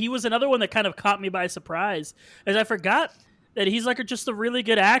think he was another one that kind of caught me by surprise, as I forgot that he's just a really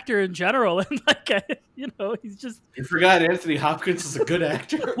good actor in general, and he's just... You forgot Anthony Hopkins is a good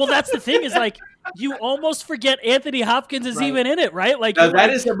actor. Well, that's the thing, is you almost forget Anthony Hopkins is even in it, right? That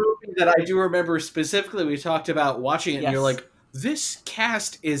is a movie that I do remember specifically. We talked about watching it, and you're like, this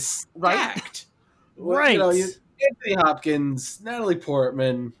cast is stacked. Right. Anthony Hopkins, Natalie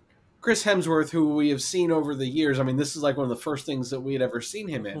Portman, Chris Hemsworth, who we have seen over the years. I mean, this is one of the first things that we had ever seen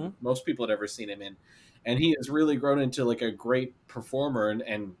him in. Most people had ever seen him in. And he has really grown into a great performer,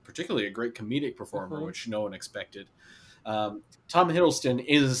 and particularly a great comedic performer, which no one expected. Tom Hiddleston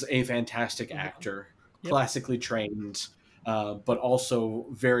is a fantastic actor, classically trained, but also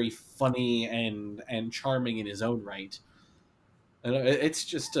very funny and charming in his own right. And it's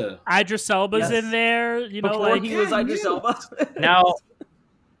just a Idris Elba's in there. You know, Before like he was Idris Elba. Now,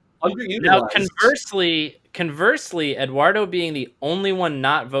 underutilized. conversely, Eduardo being the only one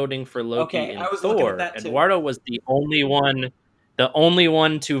not voting for Loki Okay, in I was looking Thor, at that too. Eduardo was the only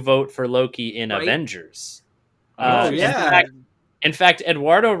one to vote for Loki in Right? Avengers. Oh, yeah. In fact,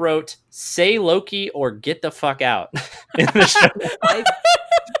 Eduardo wrote, "Say Loki or get the fuck out." in the show.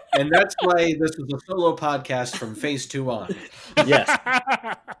 And that's why this was a solo podcast from Phase 2 on. Yes.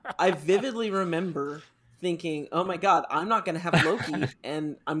 I vividly remember thinking, oh my god, I'm not going to have Loki,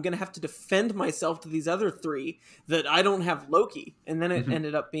 and I'm going to have to defend myself to these other three that I don't have Loki. And then it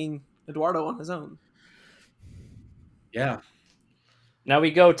ended up being Eduardo on his own. Yeah. Now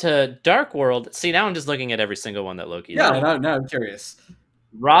we go to Dark World. See, now I'm just looking at every single one that Loki did. Yeah, now I'm curious.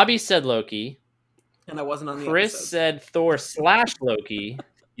 Robbie said Loki. And I wasn't on the Chris episode. said Thor/Loki.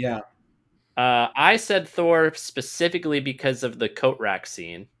 Yeah. I said Thor specifically because of the coat rack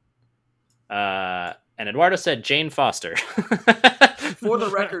scene. And Eduardo said Jane Foster. For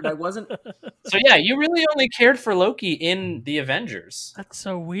the record, I wasn't... So yeah, you really only cared for Loki in the Avengers. That's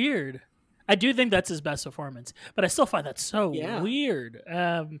so weird. I do think that's his best performance, but I still find that so weird.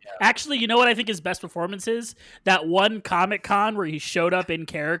 Actually, you know what I think his best performance is? That one Comic-Con where he showed up in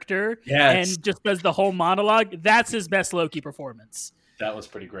character and just does the whole monologue. That's his best Loki performance. That was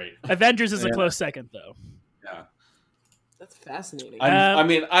pretty great. Avengers is a close second, though. Yeah. That's fascinating. I'm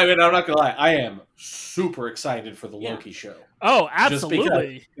not gonna lie. I am super excited for the Loki show. Oh,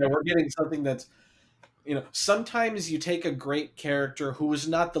 absolutely. Just because, we're getting something that's, sometimes you take a great character who is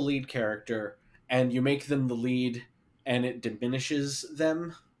not the lead character and you make them the lead and it diminishes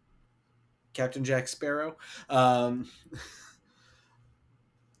them. Captain Jack Sparrow.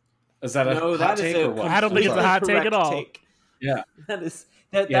 Is that a hot take or what? I don't think it's a hot take at all. Yeah. That's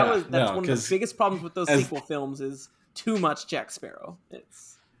one of the biggest problems with those sequel films is too much Jack Sparrow.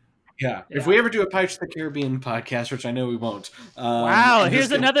 If we ever do a Pirates of the Caribbean podcast, which I know we won't. Wow,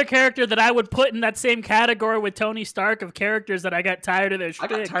 here's another character that I would put in that same category with Tony Stark of characters that I got tired of their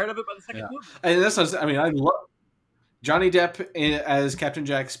shtick. I got tired of it by the second movie. And that's what I love Johnny Depp as Captain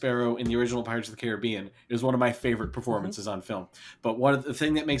Jack Sparrow in the original Pirates of the Caribbean is one of my favorite performances on film. But one of the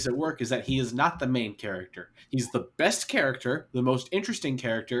thing that makes it work is that he is not the main character. He's the best character, the most interesting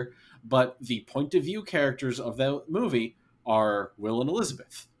character, but the point of view characters of the movie are Will and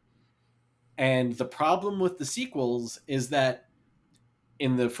Elizabeth. And the problem with the sequels is that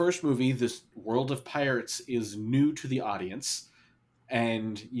in the first movie, this world of pirates is new to the audience.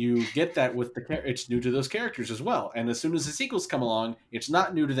 And you get that with it's new to those characters as well. And as soon as the sequels come along, it's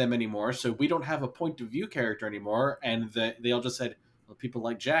not new to them anymore. So we don't have a point of view character anymore. And they all just said, well, people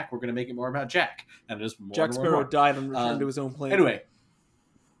like Jack, we're going to make it more about Jack. And it is more Jack Sparrow died and returned to his own planet. Anyway.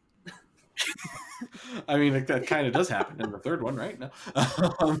 I mean, that kind of does happen in the third one, right? No.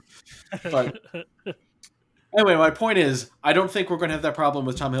 But anyway, my point is, I don't think we're going to have that problem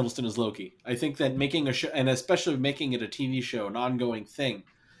with Tom Hiddleston as Loki. I think that making a show, and especially making it a TV show, an ongoing thing,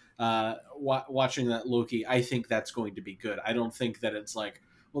 watching that Loki, I think that's going to be good. I don't think that it's like,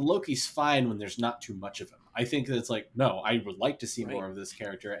 well, Loki's fine when there's not too much of him. I think that it's like, no, I would like to see more of this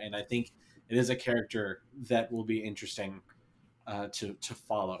character, and I think it is a character that will be interesting to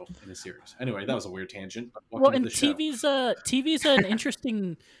follow in a series. Anyway, that was a weird tangent. Well, and TV's an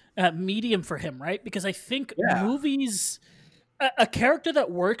interesting medium for him, right? Because I think movies, a character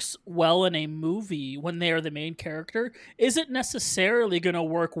that works well in a movie when they are the main character isn't necessarily going to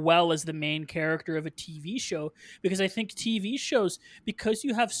work well as the main character of a TV show. Because I think TV shows, because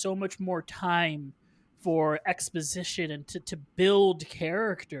you have so much more time for exposition and to build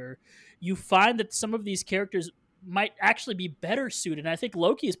character, you find that some of these characters might actually be better suited. And I think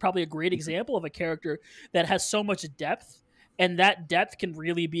Loki is probably a great example of a character that has so much depth, and that depth can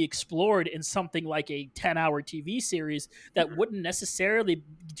really be explored in something like a 10-hour TV series that wouldn't necessarily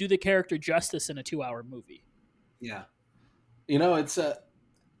do the character justice in a 2-hour movie. Yeah. It's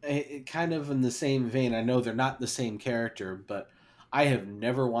kind of in the same vein. I know they're not the same character, but I have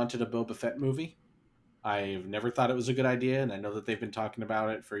never wanted a Boba Fett movie. I've never thought it was a good idea, and I know that they've been talking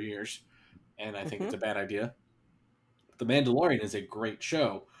about it for years, and I think it's a bad idea. The Mandalorian is a great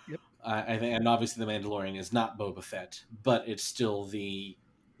show. Yep. And obviously The Mandalorian is not Boba Fett, but it's still the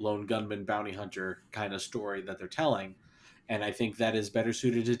lone gunman bounty hunter kind of story that they're telling. And I think that is better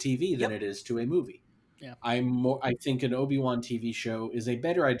suited to TV than it is to a movie. Yeah. I think an Obi-Wan TV show is a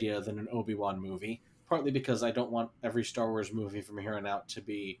better idea than an Obi-Wan movie, partly because I don't want every Star Wars movie from here on out to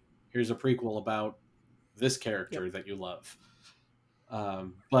be, here's a prequel about this character that you love.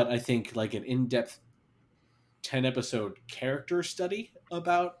 But I think like an in-depth 10-episode character study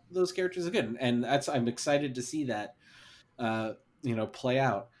about those characters is good, and I'm excited to see that. play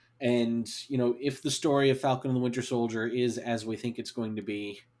out. And, if the story of Falcon and the Winter Soldier is as we think it's going to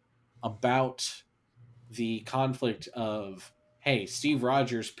be, about the conflict of, hey, Steve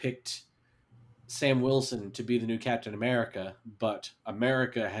Rogers picked Sam Wilson to be the new Captain America, but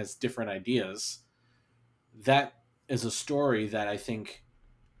America has different ideas. That is a story that I think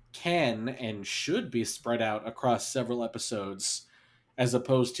can and should be spread out across several episodes, as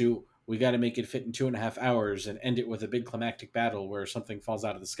opposed to, we got to make it fit in 2.5 hours and end it with a big climactic battle where something falls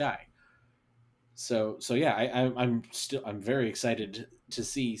out of the sky. So yeah, I'm very excited to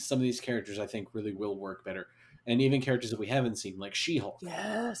see some of these characters. I think really will work better, and even characters that we haven't seen, like She-Hulk.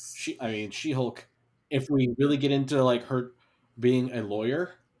 Yes, She-Hulk. If we really get into like her being a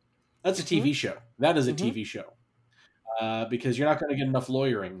lawyer, that's a TV show. That is a TV show, because you're not going to get enough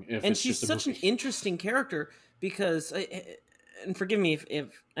lawyering. And she's such an interesting character because, and forgive me if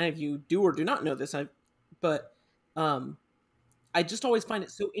any of you do or do not know this, but I just always find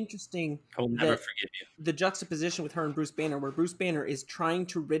it so interesting. I will never forgive you. The juxtaposition with her and Bruce Banner, where Bruce Banner is trying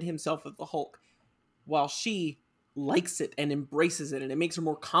to rid himself of the Hulk, while she likes it and embraces it, and it makes her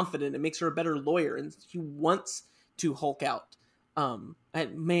more confident. It makes her a better lawyer, and she wants to Hulk out. And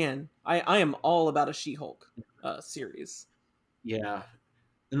man, I am all about a She-Hulk series. Yeah,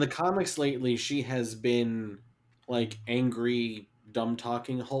 in the comics lately, she has been like angry, dumb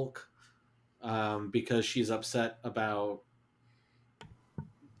talking Hulk, because she's upset about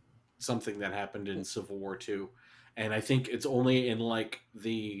something that happened in Civil War II. And I think it's only in like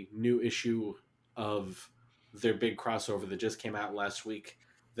the new issue of their big crossover that just came out last week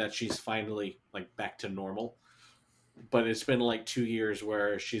that she's finally like back to normal. But it's been like 2 years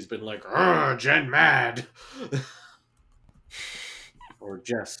where she's been like, Jen mad. Or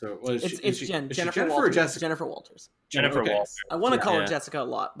Jess. So, it's Jen. Jennifer Walters? Walters. Or Jessica? Jennifer Walters. Jennifer Walters. I want to call her Jessica a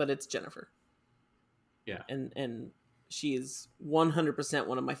lot, but it's Jennifer. Yeah. And she is 100%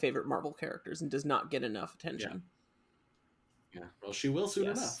 one of my favorite Marvel characters and does not get enough attention. Yeah. Well, she will soon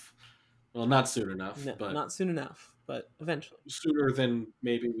enough. Well, not soon enough. No, but not soon enough, but eventually. Sooner than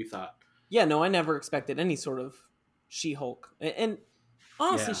maybe we thought. Yeah, no, I never expected any sort of She-Hulk. And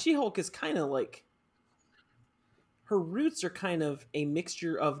honestly, She-Hulk is kind of like... Her roots are kind of a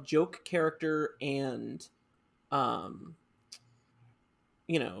mixture of joke character and, I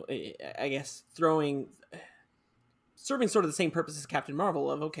guess serving sort of the same purpose as Captain Marvel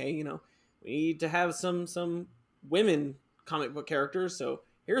of, okay, we need to have some women comic book characters, so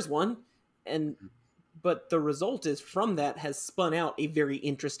here's one. But the result is from that has spun out a very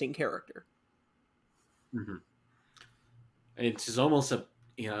interesting character. Mm-hmm. It's almost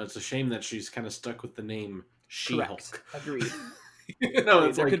it's a shame that she's kind of stuck with the name She-Hulk. Agreed. It's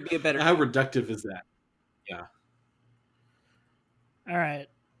there like, could be a better. How reductive is that? Yeah. All right.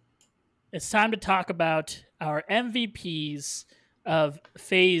 It's time to talk about our MVPs of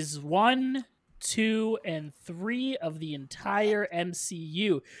phase 1, 2, and 3 of the entire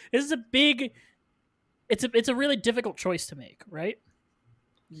MCU. This is it's a really difficult choice to make, right?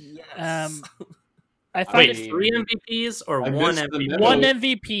 Yes. I find 3 MVPs or one MVP? One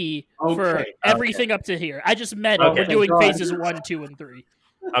MVP for everything up to here. I just meant we're doing phases 1, 2, and 3.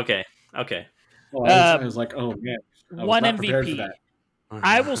 Okay. Well, I was like, oh man, one MVP.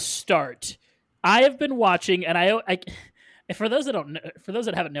 I will start. I have been watching, and I for those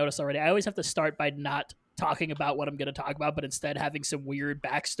that haven't noticed already, I always have to start by not talking about what I'm going to talk about, but instead having some weird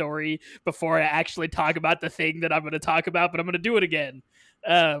backstory before I actually talk about the thing that I'm going to talk about. But I'm going to do it again.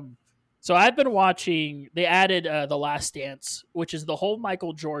 So I've been watching. They added The Last Dance, which is the whole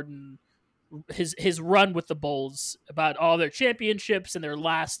Michael Jordan, his run with the Bulls, about all their championships and their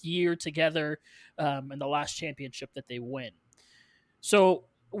last year together, and the last championship that they win. So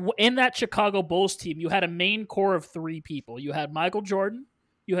in that Chicago Bulls team, you had a main core of 3 people. You had Michael Jordan,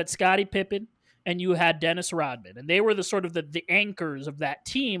 you had Scottie Pippen, and you had Dennis Rodman. And they were the sort of the anchors of that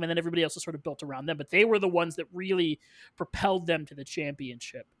team, and then everybody else was sort of built around them. But they were the ones that really propelled them to the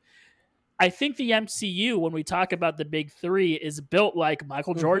championship. I think the MCU, when we talk about the big 3, is built like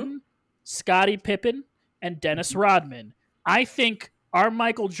Michael Jordan, Scottie Pippen, and Dennis Rodman. I think our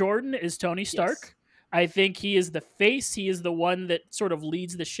Michael Jordan is Tony Stark. Yes. I think he is the face. He is the one that sort of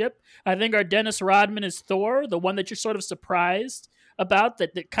leads the ship. I think our Dennis Rodman is Thor, the one that you're sort of surprised about,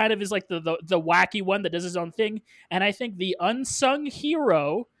 that kind of is like the wacky one that does his own thing. And I think the unsung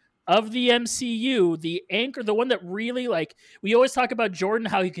hero of the MCU, the anchor, the one that really, like, we always talk about Jordan,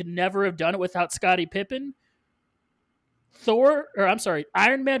 how he could never have done it without Scottie Pippen.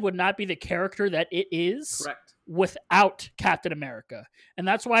 Iron Man would not be the character that it is without Captain America. And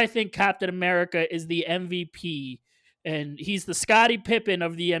that's why I think Captain America is the MVP, and he's the Scottie Pippen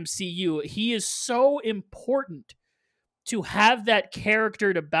of the MCU. He is so important to have that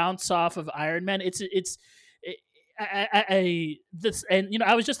character to bounce off of Iron Man, I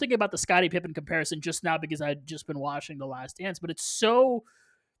was just thinking about the Scottie Pippen comparison just now because I'd just been watching The Last Dance, but it's so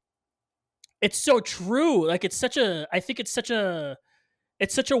true. Like it's such a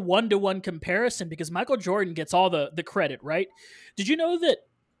 1-to-1 comparison because Michael Jordan gets all the credit, right? Did you know that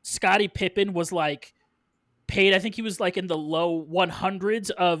Scottie Pippen was like paid, I think he was like in the low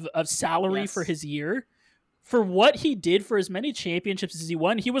 100s of salary for his year? For what he did, for as many championships as he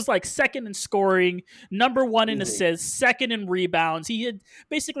won, he was like second in scoring, number one in assists, second in rebounds. He had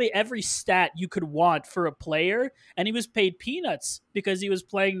basically every stat you could want for a player, and he was paid peanuts because he was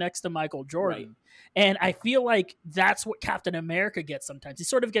playing next to Michael Jordan. Right. And I feel like that's what Captain America gets sometimes. He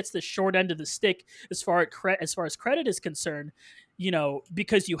sort of gets the short end of the stick as far as credit is concerned,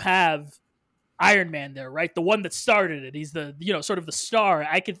 because you have Iron Man there, right? The one that started it. He's the, sort of the star.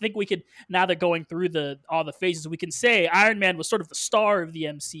 I now that going through all the phases, we can say Iron Man was sort of the star of the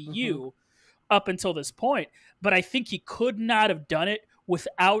MCU up until this point. But I think he could not have done it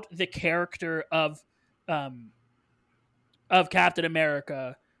without the character of Captain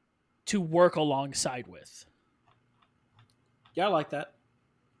America to work alongside with. Yeah, I like that.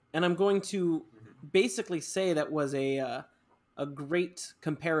 And I'm going to basically say that was a great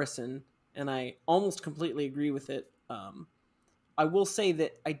comparison, and I almost completely agree with it. I will say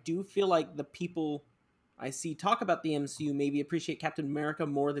that I do feel like the people I see talk about the MCU maybe appreciate Captain America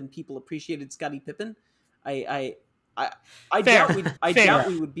more than people appreciated Scottie Pippen. I doubt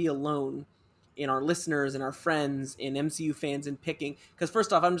we would be alone in our listeners and our friends and MCU fans in picking. Because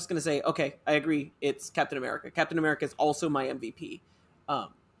first off, I'm just going to say, okay, I agree. It's Captain America. Captain America is also my MVP.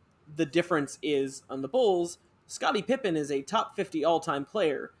 The difference is on the Bulls, Scottie Pippen is a top 50 all-time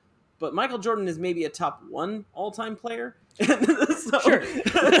player, but Michael Jordan is maybe a top 1 all-time player. Sure.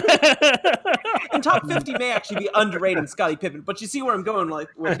 And top 50 may actually be underrating Scottie Pippen, but you see where I'm going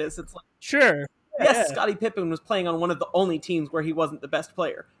with this. It's like, sure. Yes, Scottie Pippen was playing on one of the only teams where he wasn't the best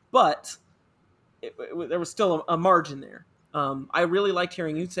player, but there was still a margin there. I really liked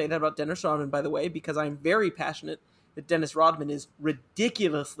hearing you say that about Dennis Rodman, by the way, because I'm very passionate that Dennis Rodman is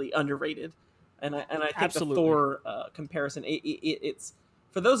ridiculously underrated. And I think Absolutely. The Thor comparison, it's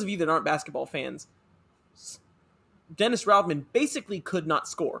for those of you that aren't basketball fans, Dennis Rodman basically could not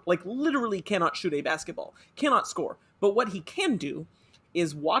score, like literally cannot shoot a basketball, cannot score. But what he can do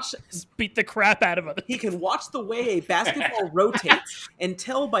is beat the crap out of it. He can watch the way a basketball rotates and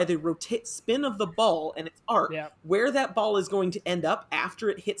tell by the spin of the ball and its arc where that ball is going to end up after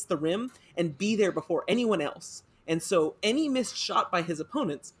it hits the rim and be there before anyone else. And so any missed shot by his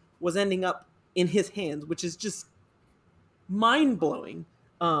opponents was ending up in his hands, which is just mind-blowing.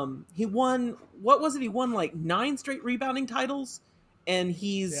 He won, what was it? He won like 9 straight rebounding titles, and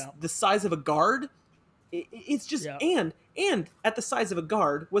he's the size of a guard. It's just, and at the size of a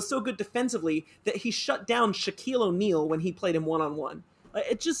guard, was so good defensively that he shut down Shaquille O'Neal when he played him one-on-one.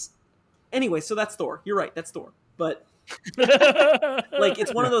 Anyway, so that's Thor. You're right, that's Thor. But,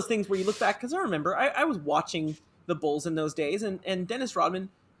 it's one of those things where you look back, because I remember, I was watching the Bulls in those days, and Dennis Rodman,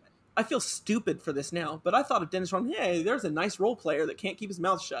 I feel stupid for this now, but I thought of Dennis Rodman, hey, there's a nice role player that can't keep his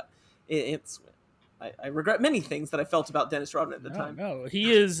mouth shut. I regret many things that I felt about Dennis Rodman at the time. No,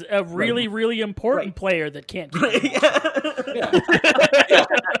 he is a really, really important player that can't keep his mouth shut.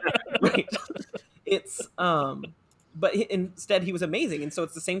 Right. It's, but instead he was amazing, and so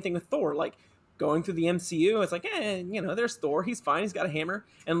it's the same thing with Thor, like, going through the MCU, it's like, there's Thor, he's fine, he's got a hammer,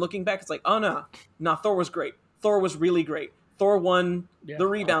 and looking back, it's like, oh, no, Thor was great. Thor was really great. Thor won the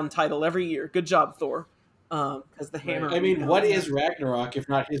rebound title every year. Good job, Thor. Because the hammer. I mean, what is Ragnarok if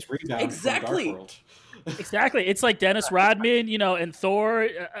not his rebound? Exactly. From Dark World? Exactly. It's like Dennis Rodman, and Thor.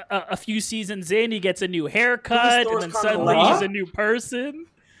 A few seasons in, he gets a new haircut, and then suddenly he's a new person.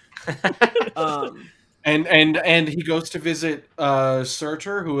 And he goes to visit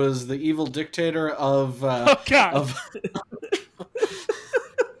Surtur, who is the evil dictator of. Oh God.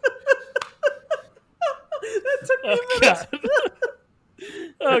 That took me a minute.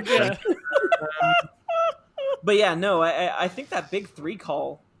 Oh God. But yeah, no, I think that big 3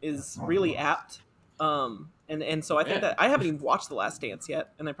 call is really apt. And so I think that I haven't even watched The Last Dance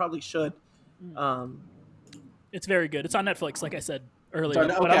yet, and I probably should. It's very good. It's on Netflix, like I said earlier.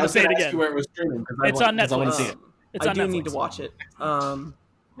 But I'm gonna say it again. Where it was streaming, it's on Netflix. I want to see it. It's on I do Netflix. need to watch it.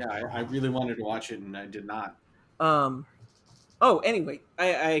 I really wanted to watch it, and I did not. Anyway,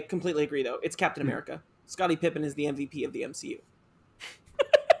 I completely agree, though. It's Captain America. Scottie Pippen is the MVP of the MCU.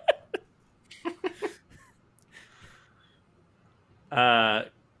 I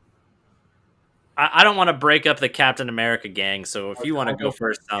don't want to break up the Captain America gang, so if you want to go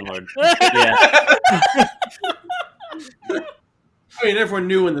first, Download. Yeah. I mean, everyone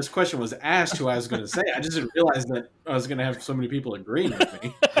knew when this question was asked who I was going to say. I just didn't realize that I was going to have so many people agreeing with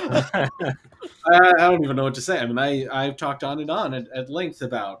me. I don't even know what to say. I mean, I've talked on and on at length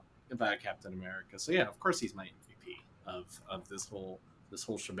about Captain America. So yeah, of course he's my MVP of this whole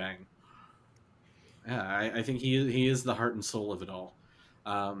shebang. Yeah, I think he is the heart and soul of it all.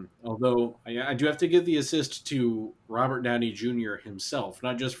 Although I do have to give the assist to Robert Downey Jr. himself,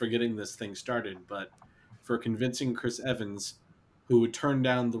 not just for getting this thing started, but for convincing Chris Evans, who would turn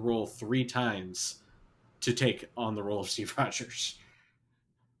down the role 3 times, to take on the role of Steve Rogers.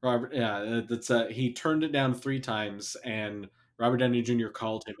 He turned it down 3 times, and Robert Downey Jr.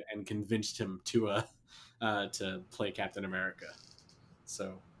 called him and convinced him to play Captain America.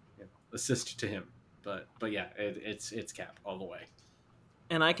 So, assist to him. But yeah, it's Cap all the way.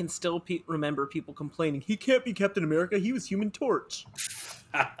 And I can still remember people complaining, he can't be Captain America, he was Human Torch.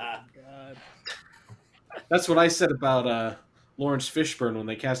 God. That's what I said about Lawrence Fishburne when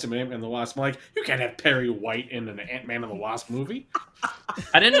they cast him in Ant-Man and the Wasp. I'm like, you can't have Perry White in an Ant-Man and the Wasp movie.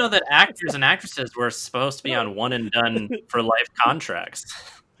 I didn't know that actors and actresses were supposed to be on one and done for life contracts.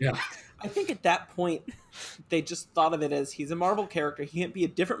 Yeah. I think at that point, they just thought of it as he's a Marvel character. He can't be a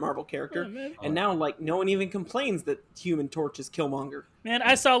different Marvel character. And now, no one even complains that Human Torch is Killmonger. Man,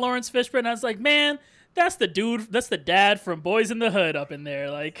 I saw Lawrence Fishburne and I was like, man, that's the dude, that's the dad from Boys in the Hood up in there.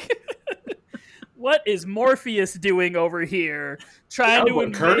 Like, what is Morpheus doing over here? Trying to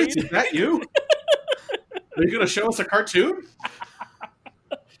invade? Curtis, is that you? Are you going to show us a cartoon?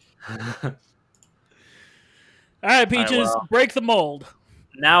 All right, Peaches, break the mold.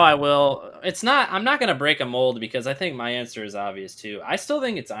 Now I will. I'm not going to break a mold because I think my answer is obvious too. I still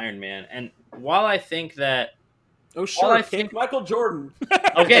think it's Iron Man. And while I think that... Oh, sure. Michael Jordan.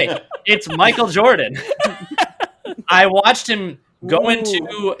 Okay, it's Michael Jordan. I watched him go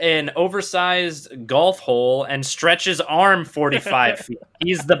into an oversized golf hole and stretch his arm 45 feet.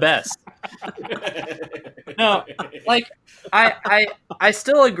 He's the best. No, I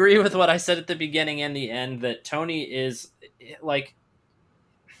still agree with what I said at the beginning and the end, that Tony is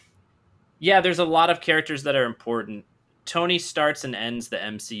yeah, there's a lot of characters that are important. Tony starts and ends the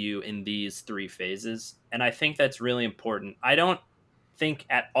MCU in these 3 phases, and I think that's really important. I don't think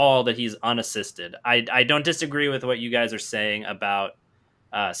at all that he's unassisted. I don't disagree with what you guys are saying about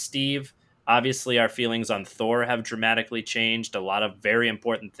Steve. Obviously, our feelings on Thor have dramatically changed. A lot of very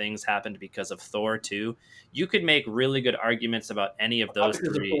important things happened because of Thor, too. You could make really good arguments about any of those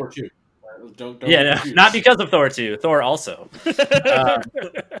 3. Don't not because of Thor 2. Thor also.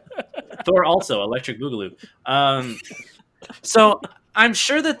 Thor also, Electric Boogaloo. So I'm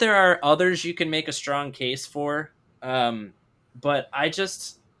sure that there are others you can make a strong case for. But I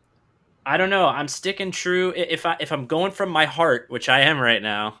don't know. I'm sticking true. If I'm going from my heart, which I am right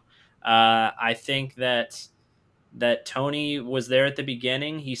now, I think that Tony was there at the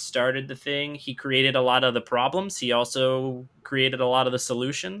beginning. He started the thing. He created a lot of the problems. He also created a lot of the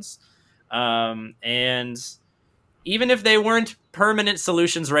solutions. And even if they weren't permanent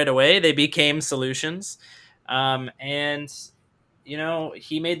solutions right away, they became solutions. And,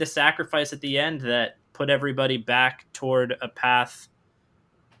 he made the sacrifice at the end that put everybody back toward a path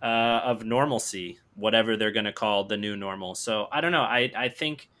of normalcy, whatever they're going to call the new normal. So I don't know. I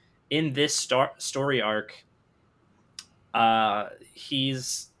think in this story arc,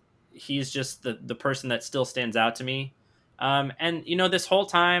 he's just the person that still stands out to me. And, this whole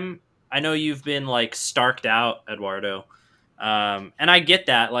time, I know you've been starked out, Eduardo. And I get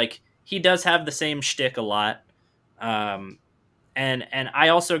that. He does have the same shtick a lot. And I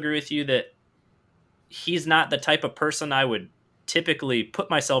also agree with you that he's not the type of person I would typically put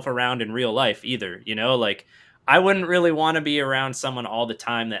myself around in real life either. I wouldn't really want to be around someone all the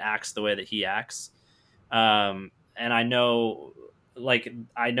time that acts the way that he acts. And I know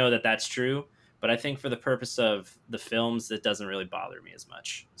that that's true. But I think for the purpose of the films, it doesn't really bother me as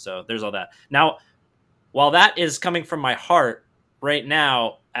much. So there's all that. Now, while that is coming from my heart, right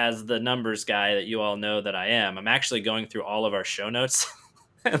now, as the numbers guy that you all know that I am, I'm actually going through all of our show notes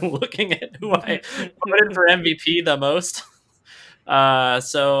and looking at who I voted for MVP the most.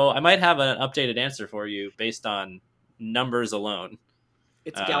 So I might have an updated answer for you based on numbers alone.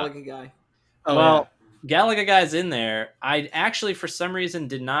 It's Galaga Guy. Galaga Guy's in there. I actually, for some reason,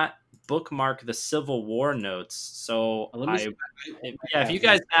 did not bookmark the Civil War notes. So if you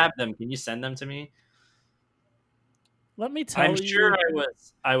guys have them, can you send them to me? Let me tell you. I'm sure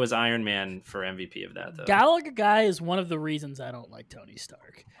I was Iron Man for MVP of that, though. Galaga Guy is one of the reasons I don't like Tony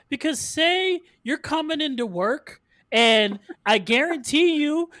Stark. Because say you're coming into work And I guarantee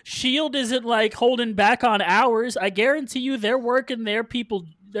you, S.H.I.E.L.D. isn't like holding back on hours. I guarantee you they're working their people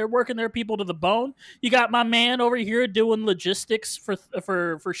to the bone. You got my man over here doing logistics for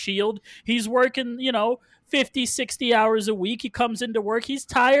S.H.I.E.L.D. He's working, 50, 60 hours a week. He comes into work. He's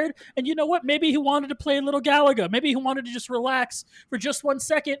tired. And you know what? Maybe he wanted to play a little Galaga. Maybe he wanted to just relax for just 1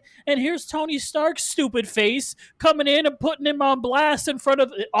 second. And here's Tony Stark's stupid face coming in and putting him on blast in front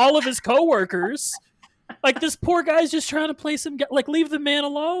of all of his coworkers. Like, this poor guy's just trying to play leave the man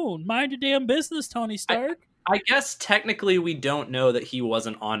alone. Mind your damn business, Tony Stark. I guess technically we don't know that he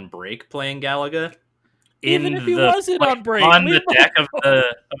wasn't on break playing Galaga. Even if he wasn't on break. On the deck of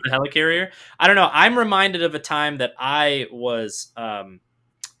the helicarrier. I don't know. I'm reminded of a time that I was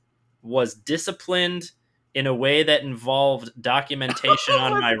disciplined in a way that involved documentation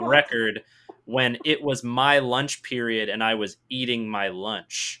on my record when it was my lunch period and I was eating my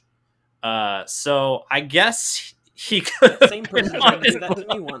lunch. So I guess he could have same person did that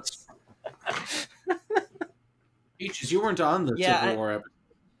to me once. Peaches, you weren't on the Civil War episode.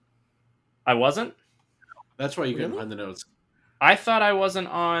 I wasn't? That's why you couldn't find the notes. I thought I wasn't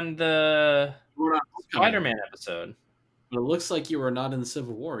on the Spider-Man episode. But it looks like you were not in the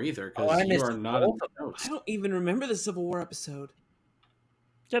Civil War either, because you are not in the notes. I don't even remember the Civil War episode.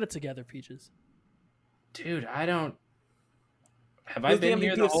 Get it together, Peaches. Dude, I don't... Have I been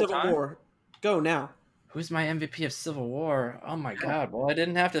here the whole Civil time? War? Go now. Who's my MVP of Civil War? Oh my god. Well, I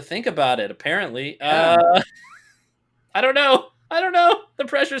didn't have to think about it, apparently. I don't know. The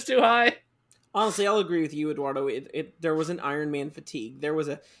pressure's too high. Honestly, I'll agree with you, Eduardo. There was an Iron Man fatigue. There was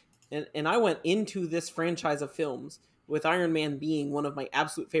and I went into this franchise of films with Iron Man being one of my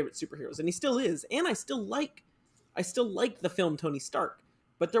absolute favorite superheroes, and he still is. And I still like the film Tony Stark.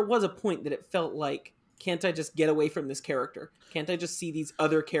 But there was a point that it felt like, can't I just get away from this character? Can't I just see these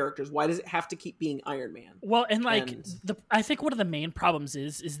other characters? Why does it have to keep being Iron Man? Well, and I think one of the main problems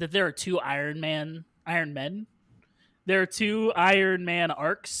is that there are two Iron Men. There are two Iron Man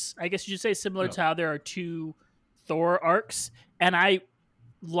arcs. I guess you should say, similar to how there are two Thor arcs. And I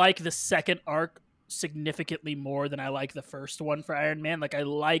like the second arc significantly more than I like the first one for Iron Man. Like, I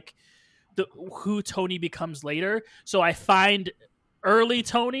like who Tony becomes later. So I find early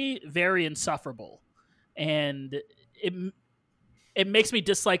Tony very insufferable. And it makes me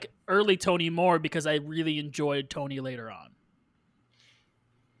dislike early Tony more because I really enjoyed Tony later on.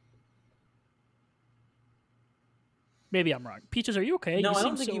 Maybe I'm wrong. Peaches, are you okay? No, I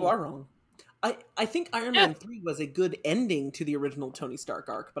don't think you are wrong. I think Iron Man 3 was a good ending to the original Tony Stark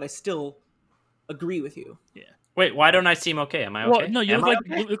arc, but I still agree with you. Yeah. Wait, why don't I seem okay? Am I okay? Well, no, you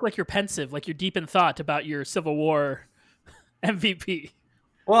look like you're pensive, like you're deep in thought about your Civil War MVP.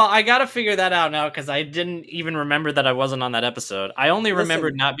 Well, I got to figure that out now because I didn't even remember that I wasn't on that episode. I only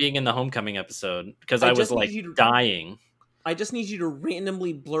remembered not being in the Homecoming episode because I was dying. I just need you to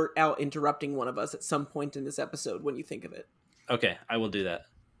randomly blurt out interrupting one of us at some point in this episode when you think of it. Okay, I will do that.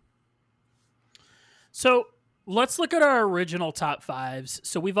 So let's look at our original top fives.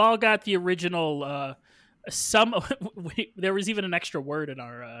 So we've all got the original. There was even an extra word in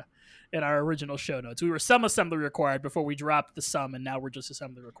our original show notes. We were some assembly required before we dropped the sum, and now we're just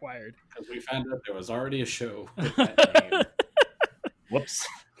assembly required. Because we found out there was already a show with that name. Whoops.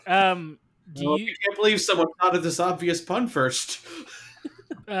 You can't believe someone thought of this obvious pun first.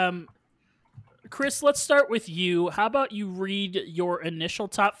 Chris, let's start with you. How about you read your initial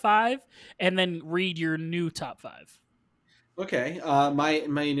top five and then read your new top five? Okay.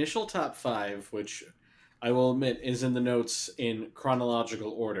 My initial top five, which I will admit is in the notes in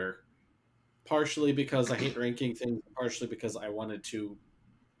chronological order, partially because I hate ranking things, partially because I wanted to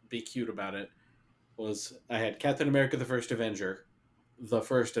be cute about it, was I had Captain America the First Avenger, The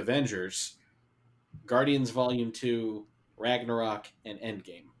First Avengers, Guardians Volume 2, Ragnarok, and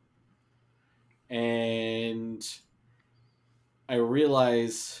Endgame. And I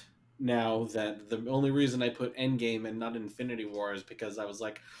realize now that the only reason I put Endgame and not Infinity War is because I was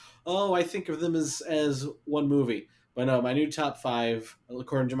like, oh, I think of them as one movie. But no, my new top five,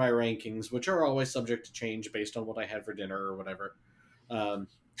 according to my rankings, which are always subject to change based on what I had for dinner or whatever,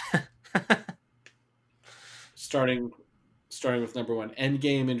 starting with number one,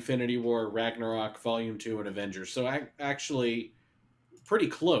 Endgame, Infinity War, Ragnarok, Volume 2, and Avengers. So actually pretty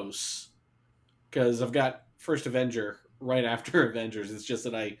close, because I've got First Avenger right after Avengers. It's just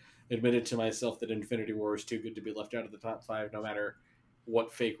that I admitted to myself that Infinity War is too good to be left out of the top five, no matter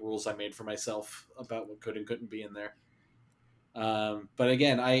what fake rules I made for myself about what could and couldn't be in there. But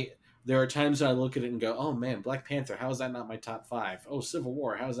again, there are times I look at it and go, oh man, Black Panther, how is that not my top five? Oh, Civil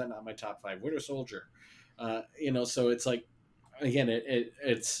War, how is that not my top five? Winter Soldier. So it's like, again,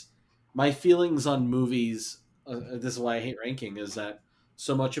 it's my feelings on movies this is why I hate ranking, is that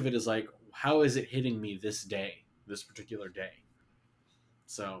so much of it is like, how is it hitting me this particular day?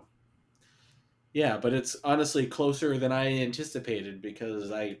 So, yeah, but it's honestly closer than I anticipated,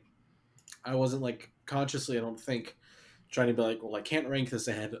 because I wasn't like consciously, I don't think, trying to be like, well, I can't rank this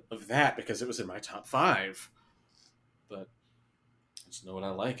ahead of that because it was in my top 5. But I just know what I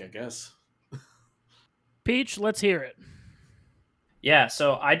like, I guess. Peach, let's hear it. Yeah,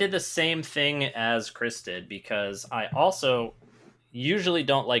 so I did the same thing as Chris did, because I also usually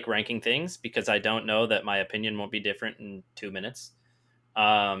don't like ranking things because I don't know that my opinion won't be different in 2 minutes.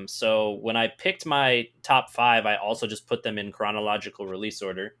 So when I picked my top 5, I also just put them in chronological release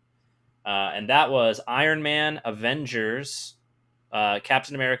order. And that was Iron Man, Avengers,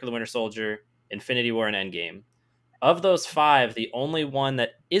 Captain America, the Winter Soldier, Infinity War, and Endgame. Of those 5, the only one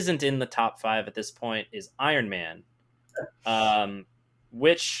that isn't in the top 5 at this point is Iron Man,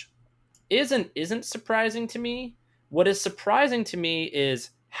 which isn't surprising to me. What is surprising to me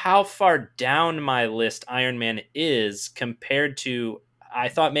is how far down my list Iron Man is compared to, I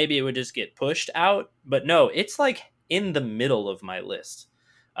thought maybe it would just get pushed out, but no, it's like in the middle of my list.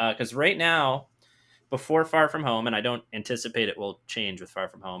 Because right now, before Far From Home, and I don't anticipate it will change with Far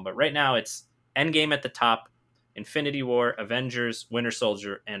From Home, but right now it's Endgame at the top, Infinity War, Avengers, Winter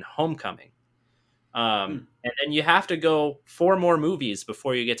Soldier, and Homecoming. And then you have to go 4 more movies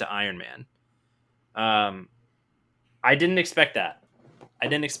before you get to Iron Man. I didn't expect that. I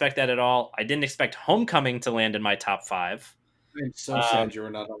didn't expect that at all. I didn't expect Homecoming to land in my top 5. I'm so sad you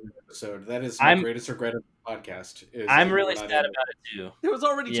were not on the episode. That is my greatest regret of the podcast. I'm really sad about it too. There was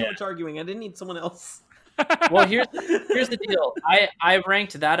already too much arguing. I didn't need someone else. Well, here's the deal. I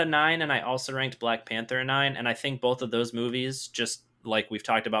ranked that a 9, and I also ranked Black Panther a 9, and I think both of those movies, just like we've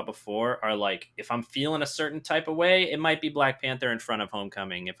talked about before, are like, if I'm feeling a certain type of way, it might be Black Panther in front of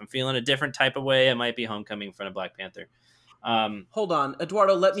Homecoming. If I'm feeling a different type of way, it might be Homecoming in front of Black Panther. Hold on,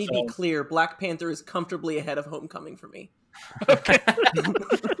 Eduardo, let me be clear. Black Panther is comfortably ahead of Homecoming for me. Okay.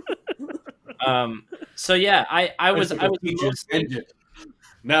 So yeah, I was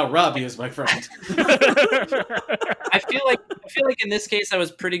now Robbie is my friend. I feel like in this case I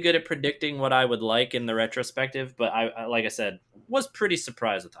was pretty good at predicting what I would like in the retrospective, but I like I said, was pretty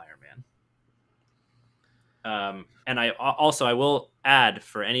surprised with Iron Man. And I will add,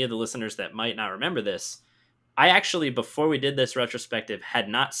 for any of the listeners that might not remember this, I actually, before we did this retrospective, had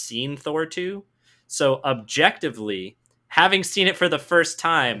not seen Thor 2. So objectively, having seen it for the first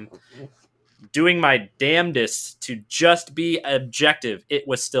time, doing my damnedest to just be objective, it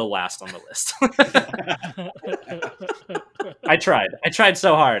was still last on the list. I tried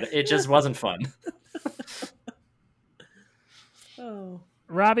so hard. It just wasn't fun. Oh,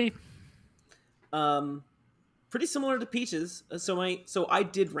 Robbie? Pretty similar to Peach's. So I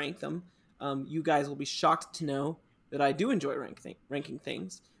did rank them. You guys will be shocked to know that I do enjoy ranking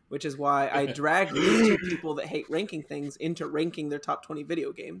things, which is why I dragged these 2 people that hate ranking things into ranking their top 20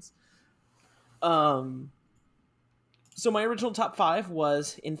 video games. So my original top 5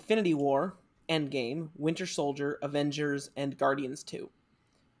 was Infinity War, Endgame, Winter Soldier, Avengers, and Guardians 2.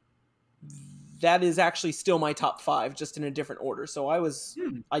 That is actually still my top 5, just in a different order. So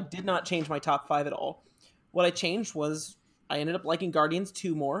I did not change my top 5 at all. What I changed was I ended up liking Guardians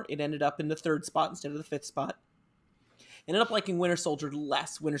 2 more. It ended up in the 3rd spot instead of the 5th spot. Ended up liking Winter Soldier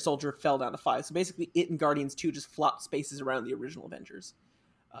less. Winter Soldier fell down to 5. So basically it and Guardians 2 just flopped spaces around the original Avengers.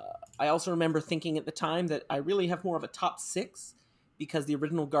 I also remember thinking at the time that I really have more of a top 6, because the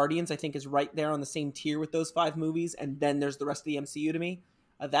original Guardians, I think, is right there on the same tier with those 5 movies, and then there's the rest of the MCU to me.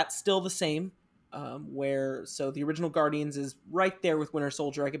 That's still the same, so the original Guardians is right there with Winter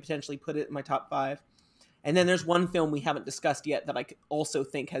Soldier. I could potentially put it in my top 5. And then there's one film we haven't discussed yet that I also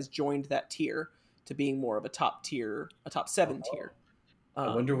think has joined that tier to being more of a top 7 tier.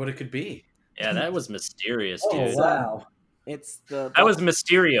 I wonder what it could be. Yeah, that was mysterious, dude. Oh, wow. That was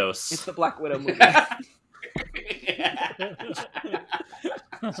Mysterios. It's the Black Widow movie.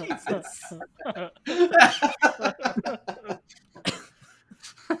 Jesus.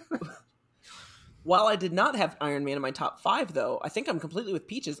 While I did not have Iron Man in my top 5, though, I think I'm completely with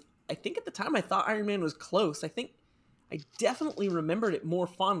Peaches. I think at the time I thought Iron Man was close. I think I definitely remembered it more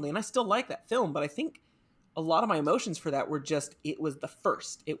fondly, and I still like that film, but I think a lot of my emotions for that were just, it was the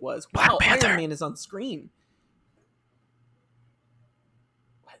first. It was, wow, Iron Man is on screen.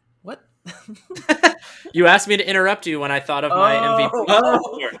 What? You asked me to interrupt you when I thought of my MVP.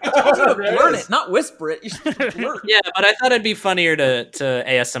 Learn it, not whisper it. You should blurt. Yeah, but I thought it'd be funnier to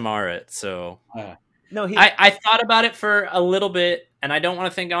ASMR it. So no, I thought about it for a little bit, and I don't want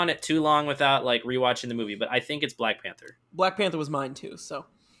to think on it too long without like rewatching the movie. But I think it's Black Panther. Black Panther was mine too. So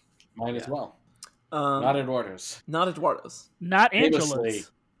mine as well. Not Eduardo's. Not Eduardo's. Not Famously.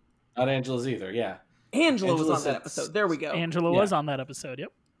 Angela's. Not Angela's either. Yeah. Angela was on Angela's that episode. There we go. Angela was on that episode.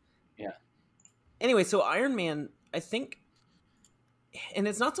 Yep. Yeah. Anyway, so Iron Man, I think, and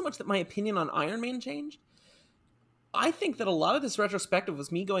it's not so much that my opinion on Iron Man changed. I think that a lot of this retrospective was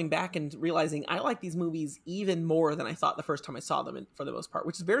me going back and realizing I like these movies even more than I thought the first time I saw them, for the most part,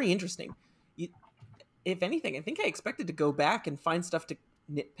 which is very interesting. If anything, I think I expected to go back and find stuff to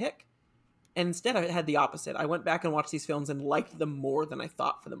nitpick, and instead I had the opposite. I went back and watched these films and liked them more than I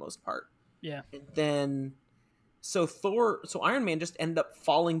thought for the most part. Yeah. And then, so Iron Man just ended up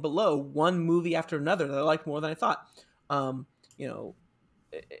falling below one movie after another that I liked more than I thought.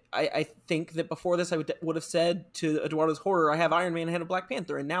 I think that before this I would have said to Eduardo's horror, I have Iron Man ahead of Black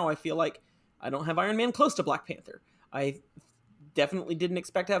Panther, and now I feel like I don't have Iron Man close to Black Panther. I definitely didn't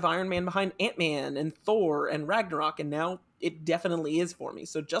expect to have Iron Man behind Ant-Man and Thor and Ragnarok, and now it definitely is for me.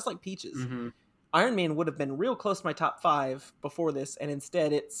 So just like Peaches, Iron Man would have been real close to my top 5 before this, and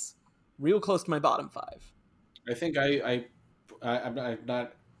instead it's real close to my bottom 5. I think I'm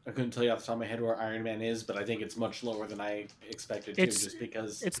not. I couldn't tell you off the top of my head where Iron Man is, but I think it's much lower than I expected to, just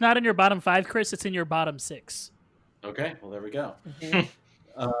because... It's not in your bottom 5, Chris. It's in your bottom 6. Okay, well, there we go.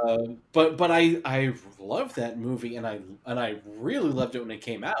 But I love that movie, and I really loved it when it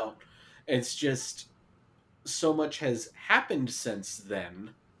came out. It's just so much has happened since then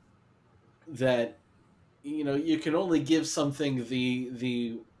that, you can only give something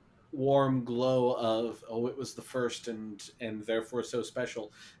the warm glow of, oh, it was the first and therefore so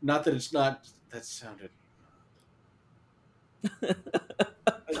special. Not that it's not. That sounded.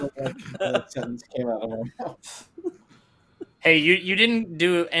 That sentence came out of my mouth. Hey, you didn't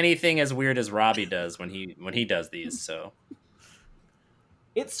do anything as weird as Robbie does when he does these. So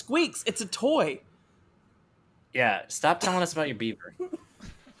it squeaks. It's a toy. Yeah, stop telling us about your beaver.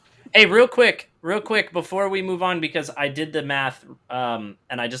 Hey, real quick, before we move on, because I did the math, and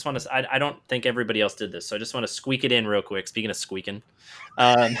I just want to. I don't think everybody else did this, so I just want to squeak it in real quick. Speaking of squeaking,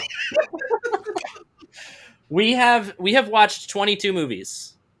 we have watched 22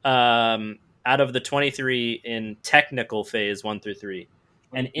 movies out of the 23 in technical phase 1 through 3,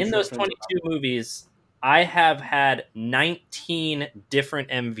 and in those 22 movies, I have had 19 different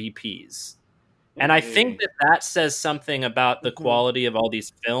MVPs. And I think that says something about the quality of all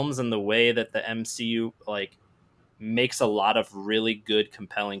these films and the way that the MCU makes a lot of really good,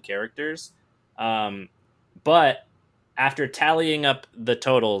 compelling characters. But after tallying up the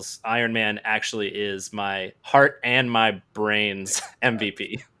totals, Iron Man actually is my heart and my brain's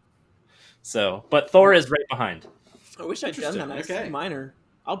MVP. So, but Thor is right behind. I wish I'd done that. Okay. Minor.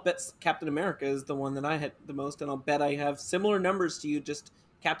 I'll bet Captain America is the one that I had the most, and I'll bet I have similar numbers to you. Just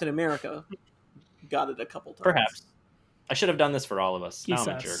Captain America. Got it a couple times. Perhaps. I should have done this for all of us. Now I'm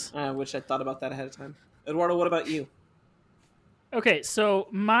a jerk. I wish I thought about that ahead of time. Eduardo, what about you? Okay, so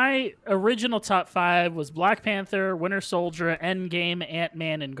my original top 5 was Black Panther, Winter Soldier, Endgame,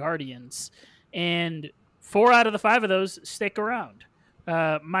 Ant-Man, and Guardians. And 4 out of the 5 of those stick around.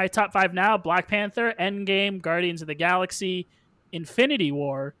 My top 5 now, Black Panther, Endgame, Guardians of the Galaxy, Infinity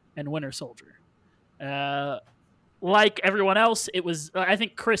War, and Winter Soldier. Like everyone else, it was, I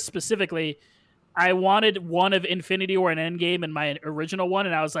think Chris specifically, I wanted one of Infinity War and Endgame in my original one,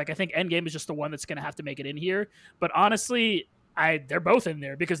 and I was like, I think Endgame is just the one that's going to have to make it in here. But honestly, they're both in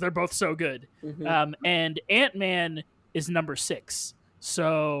there because they're both so good. And Ant-Man is number 6.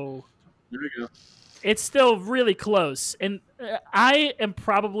 So there we go. It's still really close. And I am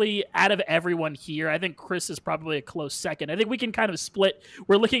probably, out of everyone here, I think Chris is probably a close second. I think we can kind of split.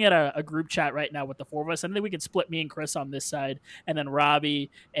 We're looking at a group chat right now with the 4 of us. I think we can split me and Chris on this side, and then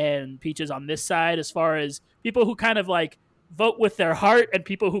Robbie and Peaches on this side, as far as people who kind of vote with their heart and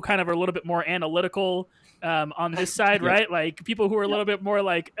people who kind of are a little bit more analytical on this side, right? Like people who are a little bit more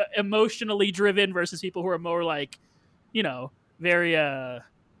emotionally driven versus people who are more very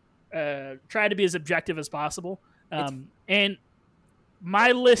try to be as objective as possible. And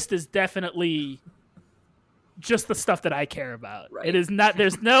my list is definitely just the stuff that I care about. Right. It is not,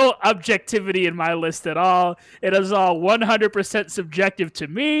 there's no objectivity in my list at all. It is all 100% subjective to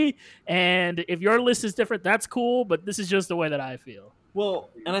me. And if your list is different, that's cool, but this is just the way that I feel. Well,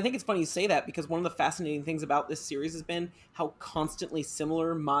 and I think it's funny you say that, because one of the fascinating things about this series has been how constantly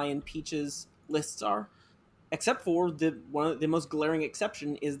similar my and Peach's lists are. Except for one of the most glaring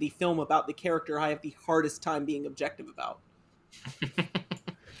exception is the film about the character I have the hardest time being objective about.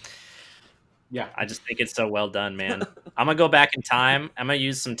 Yeah, I just think it's so well done, man. I'm going to go back in time. I'm going to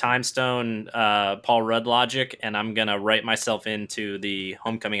use some Time Stone Paul Rudd logic, and I'm going to write myself into the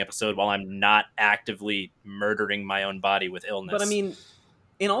Homecoming episode while I'm not actively murdering my own body with illness. But I mean,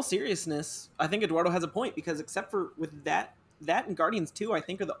 in all seriousness, I think Eduardo has a point, because except for with that and Guardians 2, I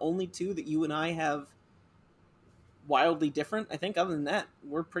think are the only two that you and I have wildly different. I think other than that,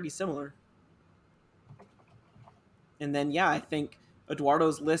 we're pretty similar. And then, yeah, I think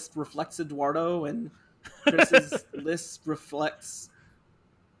Eduardo's list reflects Eduardo, and Chris's list reflects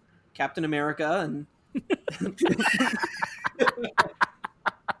Captain America. And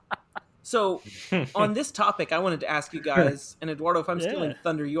so, on this topic, I wanted to ask you guys, and Eduardo, if I'm stealing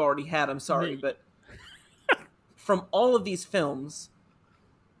thunder you already had, I'm sorry, but from all of these films,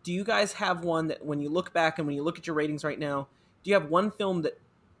 do you guys have one that when you look back and when you look at your ratings right now, do you have one film that,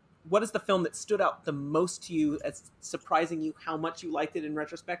 what is the film that stood out the most to you as surprising you how much you liked it in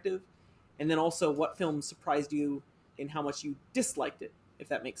retrospective? And then also, what film surprised you in how much you disliked it, if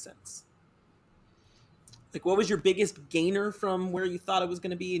that makes sense? Like, what was your biggest gainer from where you thought it was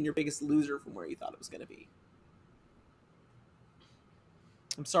going to be and your biggest loser from where you thought it was going to be?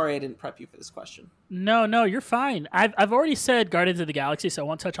 I'm sorry I didn't prep you for this question. No, you're fine. I've already said Guardians of the Galaxy, so I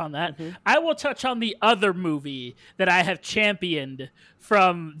won't touch on that. Mm-hmm. I will touch on the other movie that I have championed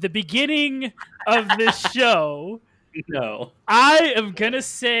from the beginning of this show. No. I am going to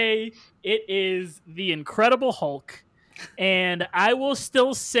say it is The Incredible Hulk, and I will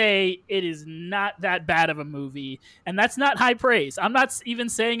still say it is not that bad of a movie, and that's not high praise. I'm not even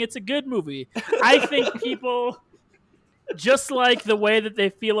saying it's a good movie. I think people... just like the way that they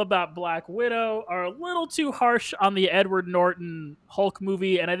feel about Black Widow, are a little too harsh on the Edward Norton Hulk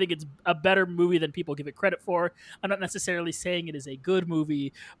movie, and I think it's a better movie than people give it credit for. I'm not necessarily saying it is a good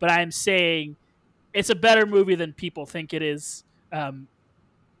movie, but I am saying it's a better movie than people think it is.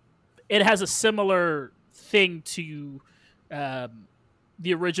 It has a similar thing to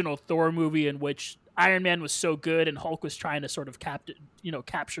the original Thor movie, in which Iron Man was so good and Hulk was trying to sort of capture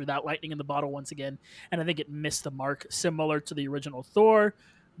that lightning in the bottle once again, and I think it missed the mark, similar to the original Thor.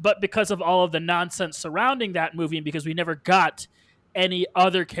 But because of all of the nonsense surrounding that movie, and because we never got any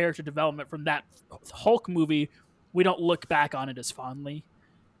other character development from that Hulk movie, we don't look back on it as fondly.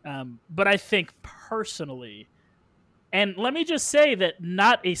 But I think personally, and let me just say that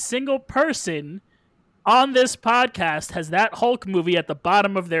not a single person on this podcast has that Hulk movie at the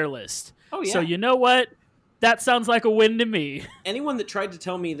bottom of their list. Oh, yeah. So you know what? That sounds like a win to me. Anyone that tried to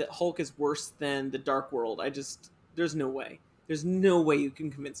tell me that Hulk is worse than The Dark World, there's no way. There's no way you can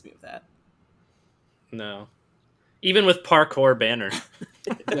convince me of that. No. Even with Parkour Banner.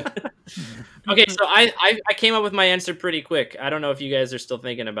 Okay, so I came up with my answer pretty quick. I don't know if you guys are still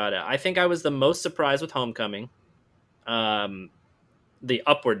thinking about it. I think I was the most surprised with Homecoming, the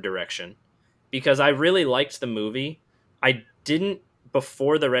upward direction, because I really liked the movie. I didn't,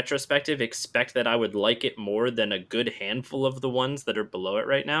 before the retrospective, expect that I would like it more than a good handful of the ones that are below it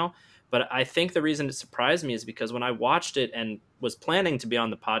right now. But I think the reason it surprised me is because when I watched it and was planning to be on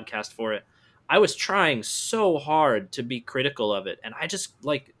the podcast for it, I was trying so hard to be critical of it. And I just,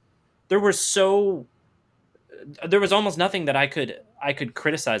 there was almost nothing that I could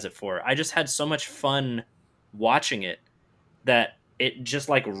criticize it for. I just had so much fun watching it that it just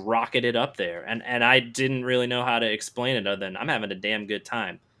rocketed up there. And I didn't really know how to explain it other than I'm having a damn good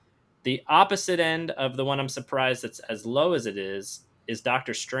time. The opposite end of the one I'm surprised it's as low as it is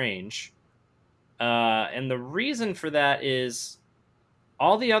Doctor Strange. And the reason for that is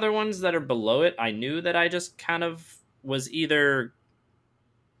all the other ones that are below it, I knew that I just kind of was either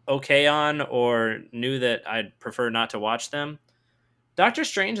okay on or knew that I'd prefer not to watch them. Doctor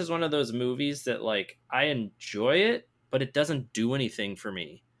Strange is one of those movies that I enjoy it, but it doesn't do anything for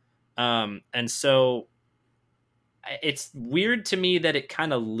me. And so it's weird to me that it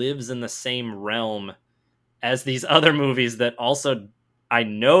kind of lives in the same realm as these other movies that also I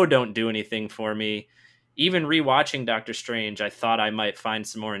know don't do anything for me. Even rewatching Doctor Strange, I thought I might find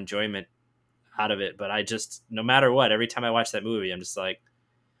some more enjoyment out of it, but I just, no matter what, every time I watch that movie, I'm just like,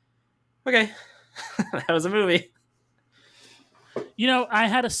 okay, that was a movie. You know, I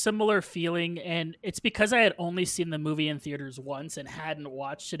had a similar feeling, and it's because I had only seen the movie in theaters once and hadn't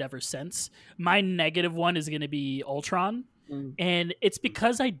watched it ever since. My negative one is going to be Ultron, and it's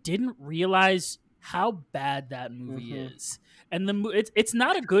because I didn't realize how bad that movie is. And it's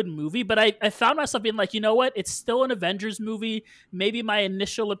not a good movie, but I found myself being like, you know what? It's still an Avengers movie. Maybe my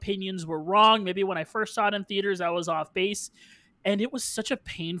initial opinions were wrong. Maybe when I first saw it in theaters, I was off base. And it was such a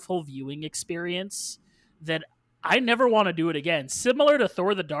painful viewing experience that I never want to do it again. Similar to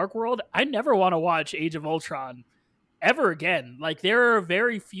Thor: The Dark World, I never want to watch Age of Ultron ever again. There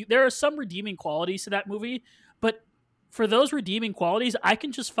are some redeeming qualities to that movie, but for those redeeming qualities, I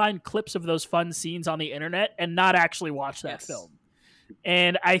can just find clips of those fun scenes on the internet and not actually watch that film.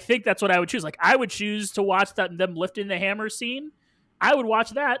 And I think that's what I would choose. I would choose to watch them lifting the hammer scene. I would watch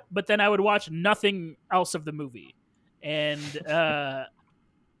that, but then I would watch nothing else of the movie. And I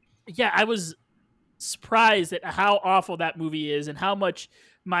was surprised at how awful that movie is and how much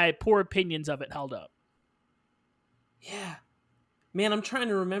my poor opinions of it held up. Yeah. Man, I'm trying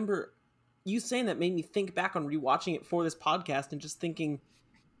to remember. You saying that made me think back on rewatching it for this podcast and just thinking,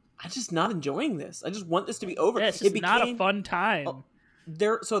 I'm just not enjoying this. I just want this to be over. Yeah, it's just not a fun time.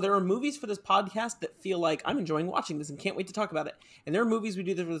 There are movies for this podcast that feel like I'm enjoying watching this and can't wait to talk about it. And there are movies we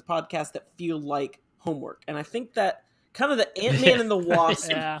do for this podcast that feel like homework. And I think that kind of the Ant-Man and the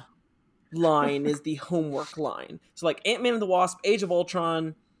Wasp line is the homework line. So like Ant-Man and the Wasp, Age of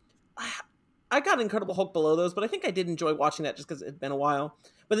Ultron. I got Incredible Hulk below those, but I think I did enjoy watching that just because it had been a while.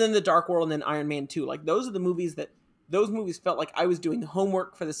 But then The Dark World and then Iron Man 2. Like those are the movies those movies felt like I was doing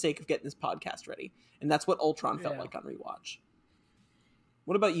homework for the sake of getting this podcast ready. And that's what Ultron felt like on rewatch.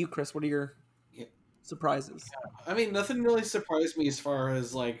 What about you, Chris? What are your surprises? I mean, nothing really surprised me as far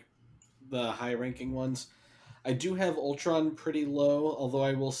as like the high ranking ones. I do have Ultron pretty low, although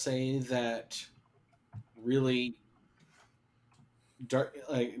I will say that really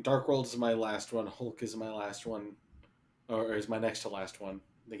Dark World is my last one, Hulk is my last one, or is my next to last one.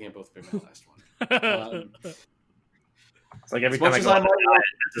 They can't both be my last one. It's like every time I go on diet,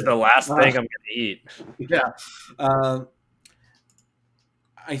 this is the last thing I'm going to eat. Yeah.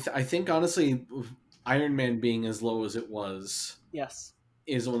 I think, honestly, Iron Man being as low as it was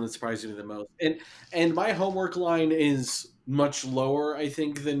is the one that surprised me the most. And my homework line is much lower, I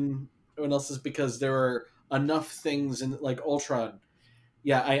think, than everyone else's because there are enough things in, like, Ultron.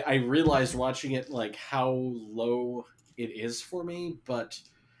 Yeah, I realized watching it, like, how low it is for me, but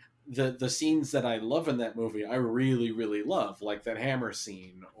the scenes that I love in that movie, I really, really love, like that hammer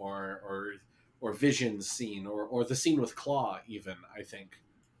scene or Vision's scene or the scene with Claw, even, I think,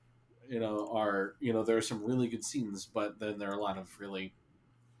 there are some really good scenes, but then there are a lot of really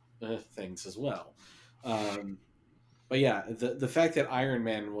things as well. But yeah, the fact that Iron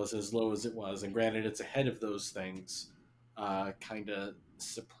Man was as low as it was, and granted it's ahead of those things, kind of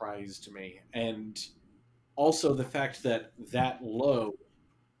surprised me. And also the fact that low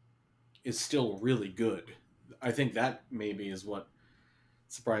is still really good. I think that maybe is what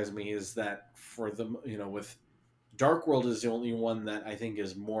surprised me, is that for the, with Dark World is the only one that I think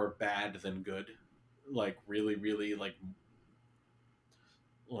is more bad than good. Like really, really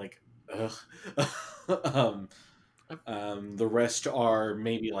the rest are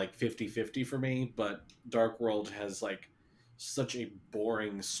maybe like 50-50 for me, but Dark World has like such a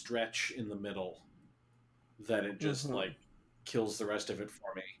boring stretch in the middle that it just like kills the rest of it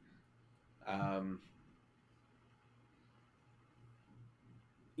for me.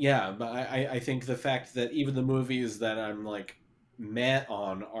 But I think the fact that even the movies that I'm like meh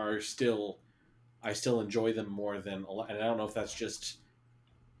on are still, I still enjoy them more than a lot. And I don't know if that's just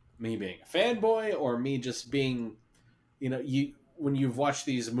me being a fanboy or me just being, when you've watched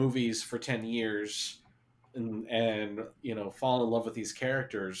these movies for 10 years and fall in love with these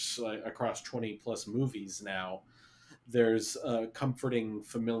characters across 20 plus movies now, there's a comforting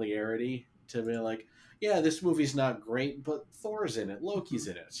familiarity to be like, yeah, this movie's not great, but Thor's in it, Loki's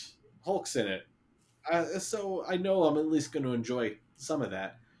in it, Hulk's in it. So I know I'm at least going to enjoy some of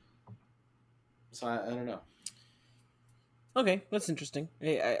that. So I don't know. Okay, that's interesting.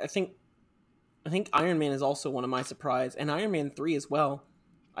 I think Iron Man is also one of my surprise, and Iron Man 3 as well.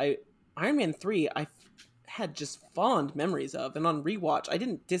 Iron Man 3 I had just fond memories of, and on rewatch I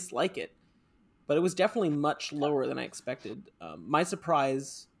didn't dislike it, but it was definitely much lower than I expected. My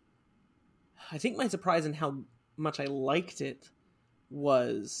surprise in how much I liked it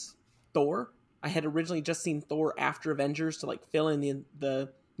was Thor. I had originally just seen Thor after Avengers to like fill in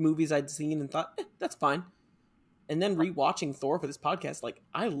the movies I'd seen and thought, that's fine. And then rewatching Thor for this podcast, like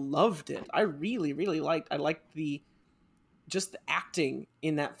I loved it. I really, really liked the acting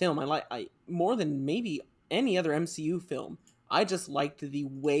in that film. I more than maybe any other MCU film. I just liked the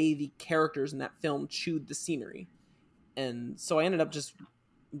way the characters in that film chewed the scenery. And so I ended up just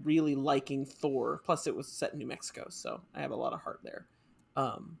really liking Thor. Plus it was set in New Mexico, so I have a lot of heart there.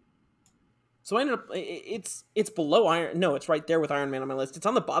 So I ended up, it's below Iron, no, it's right there with Iron Man on my list. It's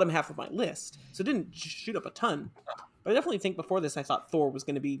on the bottom half of my list, so it didn't shoot up a ton. But I definitely think before this I thought Thor was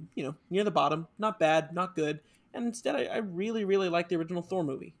going to be, near the bottom. Not bad, not good. And instead I really, really liked the original Thor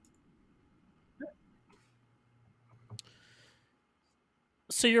movie.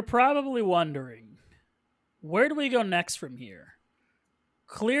 So you're probably wondering, where do we go next from here?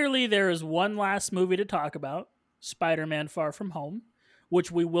 Clearly there is one last movie to talk about, Spider-Man Far From Home,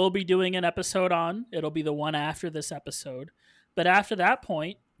 which we will be doing an episode on. It'll be the one after this episode. But after that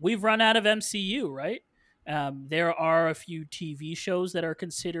point, we've run out of MCU, right? There are a few TV shows that are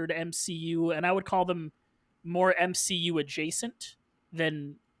considered MCU, and I would call them more MCU adjacent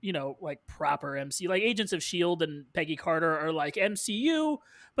than, like proper MCU. Like Agents of S.H.I.E.L.D. and Peggy Carter are like MCU,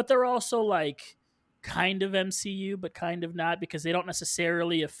 but they're also like kind of MCU, but kind of not, because they don't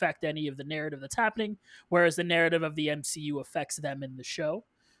necessarily affect any of the narrative that's happening, whereas the narrative of the MCU affects them in the show.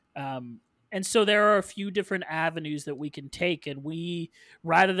 And so there are a few different avenues that we can take. And we,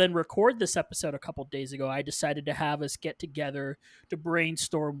 rather than record this episode a couple days ago, I decided to have us get together to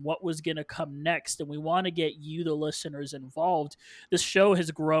brainstorm what was going to come next. And we want to get you, the listeners, involved. This show has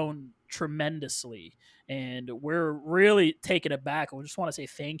grown tremendously, and we're really taken aback. We just want to say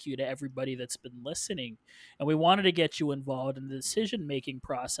thank you to everybody that's been listening. And we wanted to get you involved in the decision-making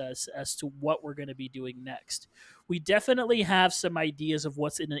process as to what we're going to be doing next. We definitely have some ideas of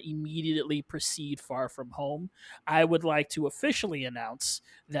what's in an immediately precede Far From Home. I would like to officially announce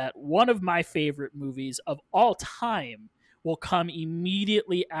that one of my favorite movies of all time will come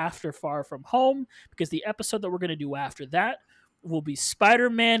immediately after Far From Home, because the episode that we're going to do after that will be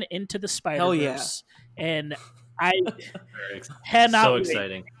Spider-Man Into the Spider-Verse. Yeah. And I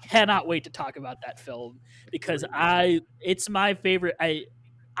cannot wait to talk about that film, because it's my favorite.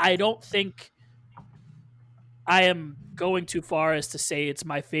 I don't think I am going too far as to say it's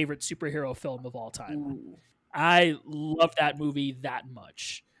my favorite superhero film of all time. Ooh. I love that movie that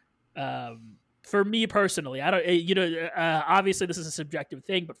much. For me personally, I don't, obviously this is a subjective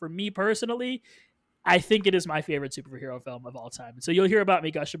thing, but for me personally, I think it is my favorite superhero film of all time. So you'll hear about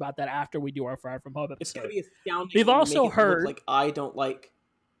me gush about that after we do our Far From Home episode. It's going to be astounding. We've also heard like I don't like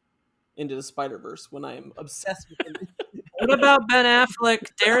Into the Spider-Verse when I am obsessed with him. What about Ben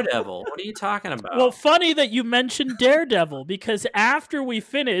Affleck Daredevil? What are you talking about? Well, funny that you mentioned Daredevil, because after we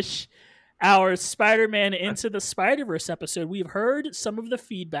finish our Spider-Man Into the Spider-Verse episode, we've heard some of the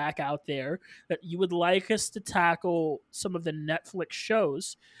feedback out there that you would like us to tackle some of the Netflix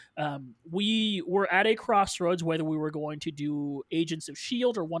shows. We were at a crossroads whether we were going to do Agents of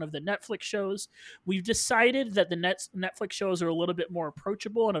S.H.I.E.L.D. or one of the Netflix shows. We've decided that the Netflix shows are a little bit more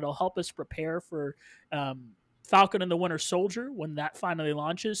approachable, and it'll help us prepare for Falcon and the Winter Soldier when that finally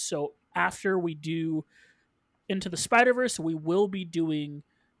launches. So after we do Into the Spider-Verse, we will be doing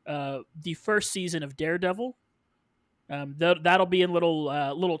the first season of Daredevil. That'll be in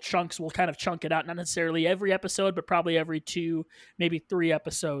little chunks. We'll kind of chunk it out, not necessarily every episode, but probably every 2, maybe 3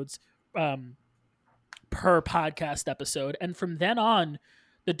 episodes per podcast episode. And from then on,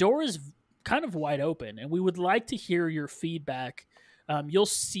 the door is kind of wide open, and we would like to hear your feedback. You'll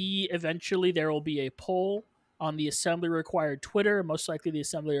see eventually there will be a poll on the Assembly Required Twitter, most likely the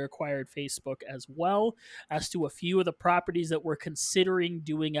Assembly Required Facebook as well, as to a few of the properties that we're considering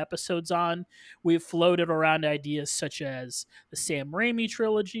doing episodes on. We've floated around ideas such as the Sam Raimi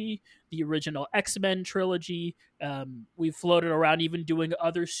trilogy, the original X-Men trilogy. We've floated around even doing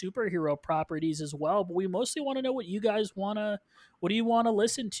other superhero properties as well, but we mostly want to know what you guys what do you want to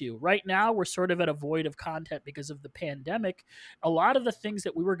listen to? Right now, we're sort of at a void of content because of the pandemic. A lot of the things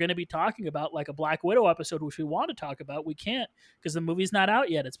that we were going to be talking about, like a Black Widow episode, which we want to talk about, we can't because the movie's not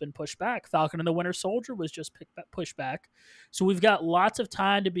out yet. It's been pushed back. Falcon and the Winter Soldier was just pushed back. So we've got lots of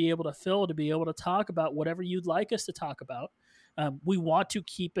time to be able to fill, to be able to talk about whatever you'd like us to talk about. We want to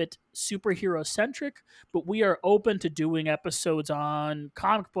keep it superhero-centric, but we are open to doing episodes on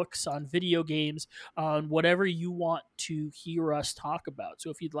comic books, on video games, on whatever you want to hear us talk about. So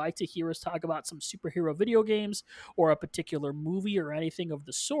if you'd like to hear us talk about some superhero video games or a particular movie or anything of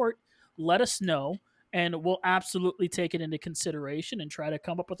the sort, let us know, and we'll absolutely take it into consideration and try to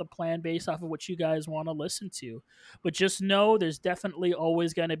come up with a plan based off of what you guys want to listen to. But just know there's definitely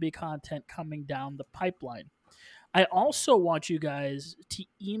always going to be content coming down the pipeline. I also want you guys to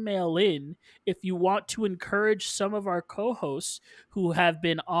email in if you want to encourage some of our co-hosts who have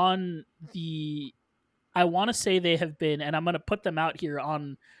been on I want to say they have been, and I'm going to put them out here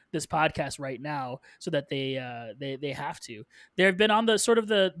on this podcast right now so that they have to. They've been on the sort of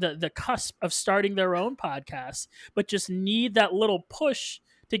the cusp of starting their own podcast, but just need that little push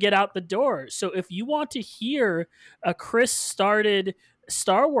to get out the door. So if you want to hear a Chris started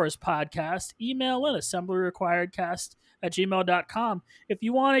Star Wars podcast, email in assemblyrequiredcast@gmail.com. If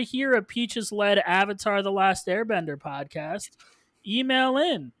you want to hear a Peaches-led Avatar The Last Airbender podcast, email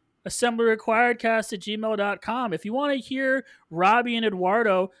in assemblyrequiredcast@gmail.com. If you want to hear Robbie and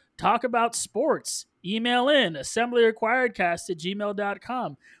Eduardo talk about sports, email in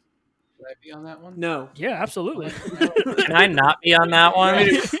assemblyrequiredcast@gmail.com. Can I be on that one? No. Yeah, absolutely. Can I not be on that one? I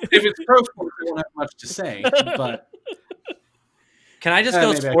mean, if it's pro sports, I won't have much to say, but... Can I just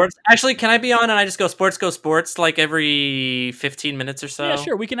go sports? Actually, can I be on and I just go sports like every 15 minutes or so? Yeah,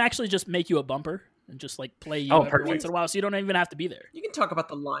 sure. We can actually just make you a bumper. and just like play you every perfect. once in a while, so you don't even have to be there. You can talk about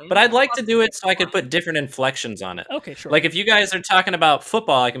the Lions. But I'd like to do it so I could put different inflections on it. Okay, sure. Like if you guys are talking about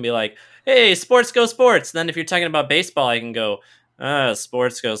football, I can be like, "Hey, sports go sports." Then if you're talking about baseball, I can go,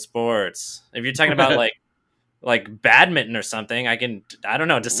 "Sports go sports." If you're talking about like badminton or something, I don't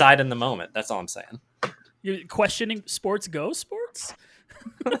know, decide in the moment. That's all I'm saying. You're questioning sports go sports?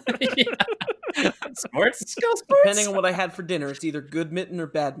 Sports go sports. Depending on what I had for dinner, it's either good mitten or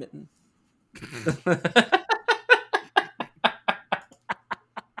bad mitten.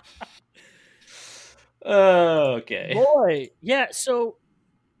 Okay. Boy, yeah. So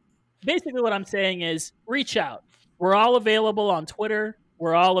basically, what I'm saying is, reach out. We're all available on Twitter.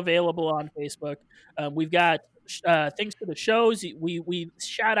 We're all available on Facebook. We've got things for the shows. We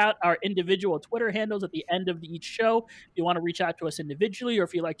shout out our individual Twitter handles at the end of each show. If you want to reach out to us individually, or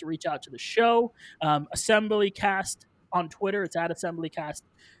if you like to reach out to the show, AssemblyCast on Twitter. It's at AssemblyCast.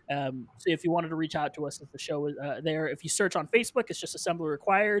 So if you wanted to reach out to us, if the show is there, if you search on Facebook, it's just Assembly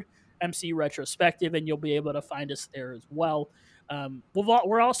Required MCU Retrospective, and you'll be able to find us there as well.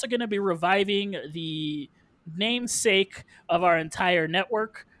 We're also going to be reviving the namesake of our entire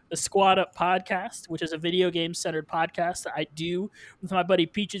network, the Squad Up Podcast, which is a video game centered podcast that I do with my buddy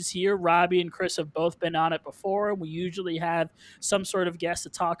Peaches here. Robbie and Chris have both been on it before. We usually have some sort of guest to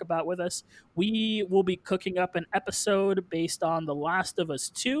talk about with us. We will be cooking up an episode based on The Last of Us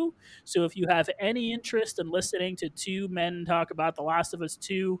 2. So if you have any interest in listening to two men talk about The Last of Us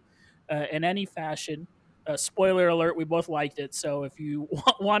 2 in any fashion, spoiler alert, we both liked it. So if you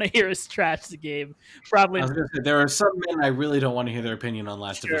want to hear us trash the game, probably I was gonna say, there are some men I really don't want to hear their opinion on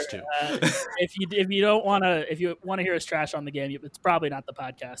Last of Us 2. if you want to hear us trash on the game, it's probably not the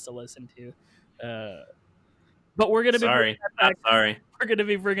podcast to listen to. But we're gonna sorry. We're gonna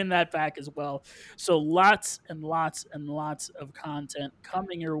be bringing that back as well. So lots and lots and lots of content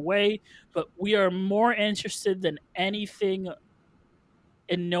coming your way. But we are more interested than anything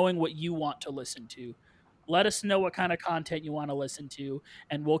in knowing what you want to listen to. Let us know what kind of content you want to listen to,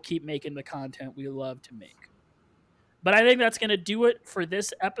 and we'll keep making the content we love to make. But I think that's going to do it for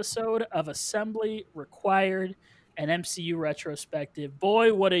this episode of Assembly Required, an MCU retrospective.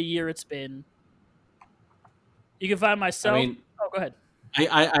 Boy, what a year it's been. You can find myself... go ahead.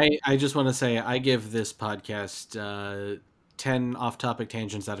 I just want to say I give this podcast 10 off-topic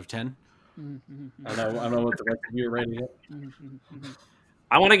tangents out of 10. Mm-hmm. I don't know what the rest of you are rating it. Mm-hmm.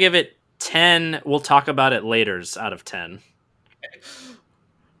 I want to give it 10. We'll talk about it later's out of 10.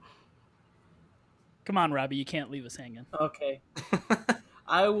 Come on, Robbie. You can't leave us hanging. Okay.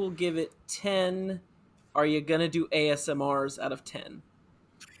 I will give it 10. Are you going to do ASMRs out of 10?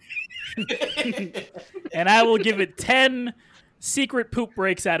 And I will give it 10 secret poop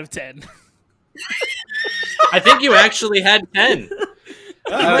breaks out of 10. I think you actually had 10. You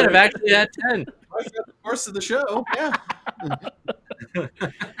might have actually had 10. That's the course of the show. Yeah.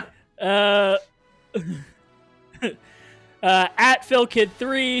 At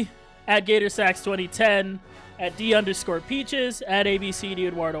PhilKid3, at GatorSax2010, at D_Peaches, at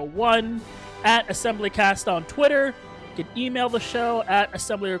ABCDEduardo1, at AssemblyCast on Twitter. You can email the show at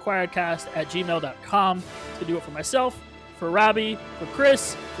assemblyrequiredcast@gmail.com to do it for myself, for Robbie, for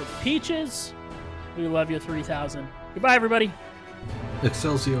Chris, for Peaches. We love you 3000. Goodbye, everybody.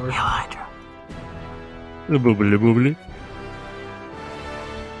 Excelsior. Hydra. Boobly boobly.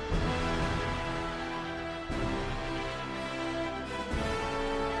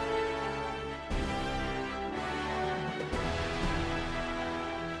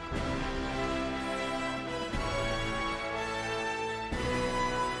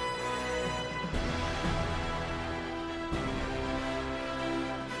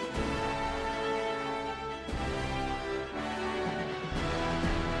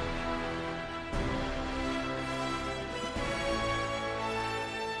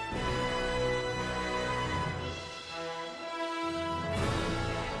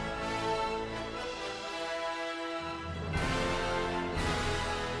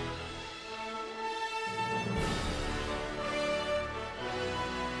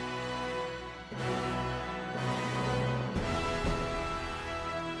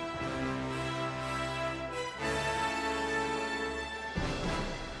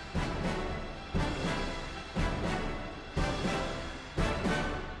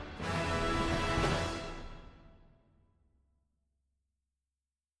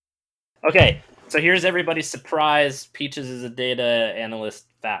 Okay, so here's everybody's surprise. Peaches is a data analyst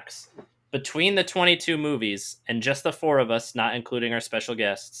facts. Between the 22 movies and just the four of us, not including our special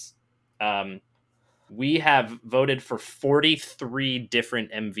guests, we have voted for 43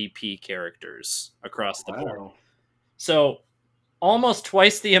 different MVP characters across the board. So almost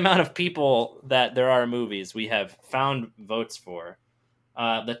twice the amount of people that there are movies we have found votes for.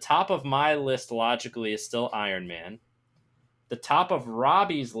 The top of my list, logically, is still Iron Man. The top of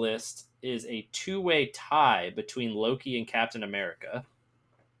Robbie's list is a two-way tie between Loki and Captain America.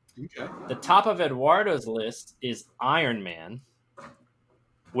 Okay. The top of Eduardo's list is Iron Man,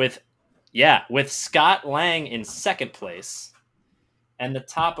 with Scott Lang in second place. And the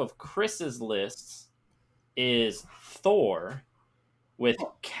top of Chris's list is Thor, with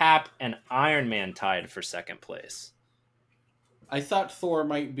Cap and Iron Man tied for second place. I thought Thor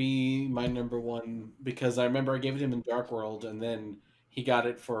might be my number one because I remember I gave it to him in Dark World, and then he got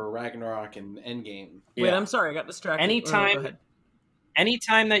it for Ragnarok and Endgame. Wait, I'm sorry, I got distracted.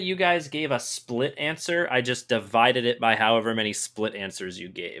 Anytime that you guys gave a split answer, I just divided it by however many split answers you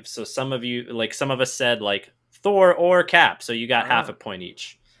gave. So some of us said like Thor or Cap, so you got half a point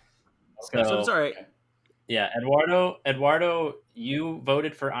each. Okay. So I'm sorry. Yeah, Eduardo, you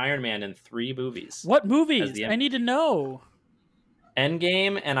voted for Iron Man in 3 movies. What movies? I need to know.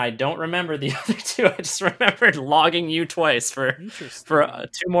 Endgame, and I don't remember the other 2. I just remembered logging you twice for 2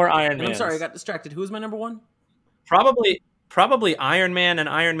 more Iron Man. I'm sorry, I got distracted. Who was my number 1? Probably Iron Man and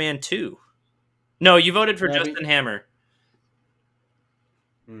Iron Man 2. No, you voted for Justin Hammer.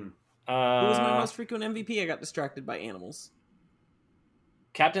 Who was my most frequent MVP? I got distracted by animals.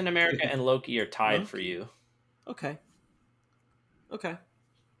 Captain America and Loki are tied for you. Okay.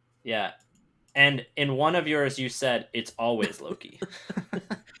 Yeah. And in one of yours, you said it's always Loki.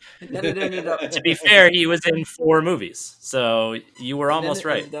 Then it ended up. To be fair, he was in 4 movies, so you were almost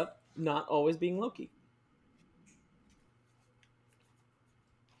right. Ended up not always being Loki.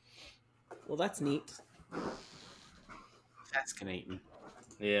 Well, that's neat. Fascinating.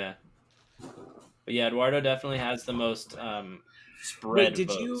 Yeah. But yeah, Eduardo definitely has the most spread Wait,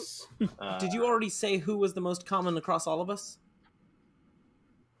 votes. Did you already say who was the most common across all of us?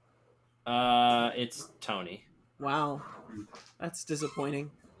 It's Tony. Wow. That's disappointing.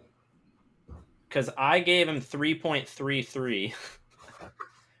 Because I gave him 3.33.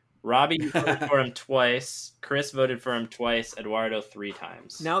 Robbie voted for him twice. Chris voted for him twice. Eduardo 3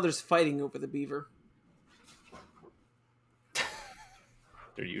 times. Now there's fighting over the beaver.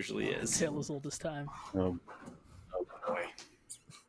 There usually is. Tale as old as time. Oh boy.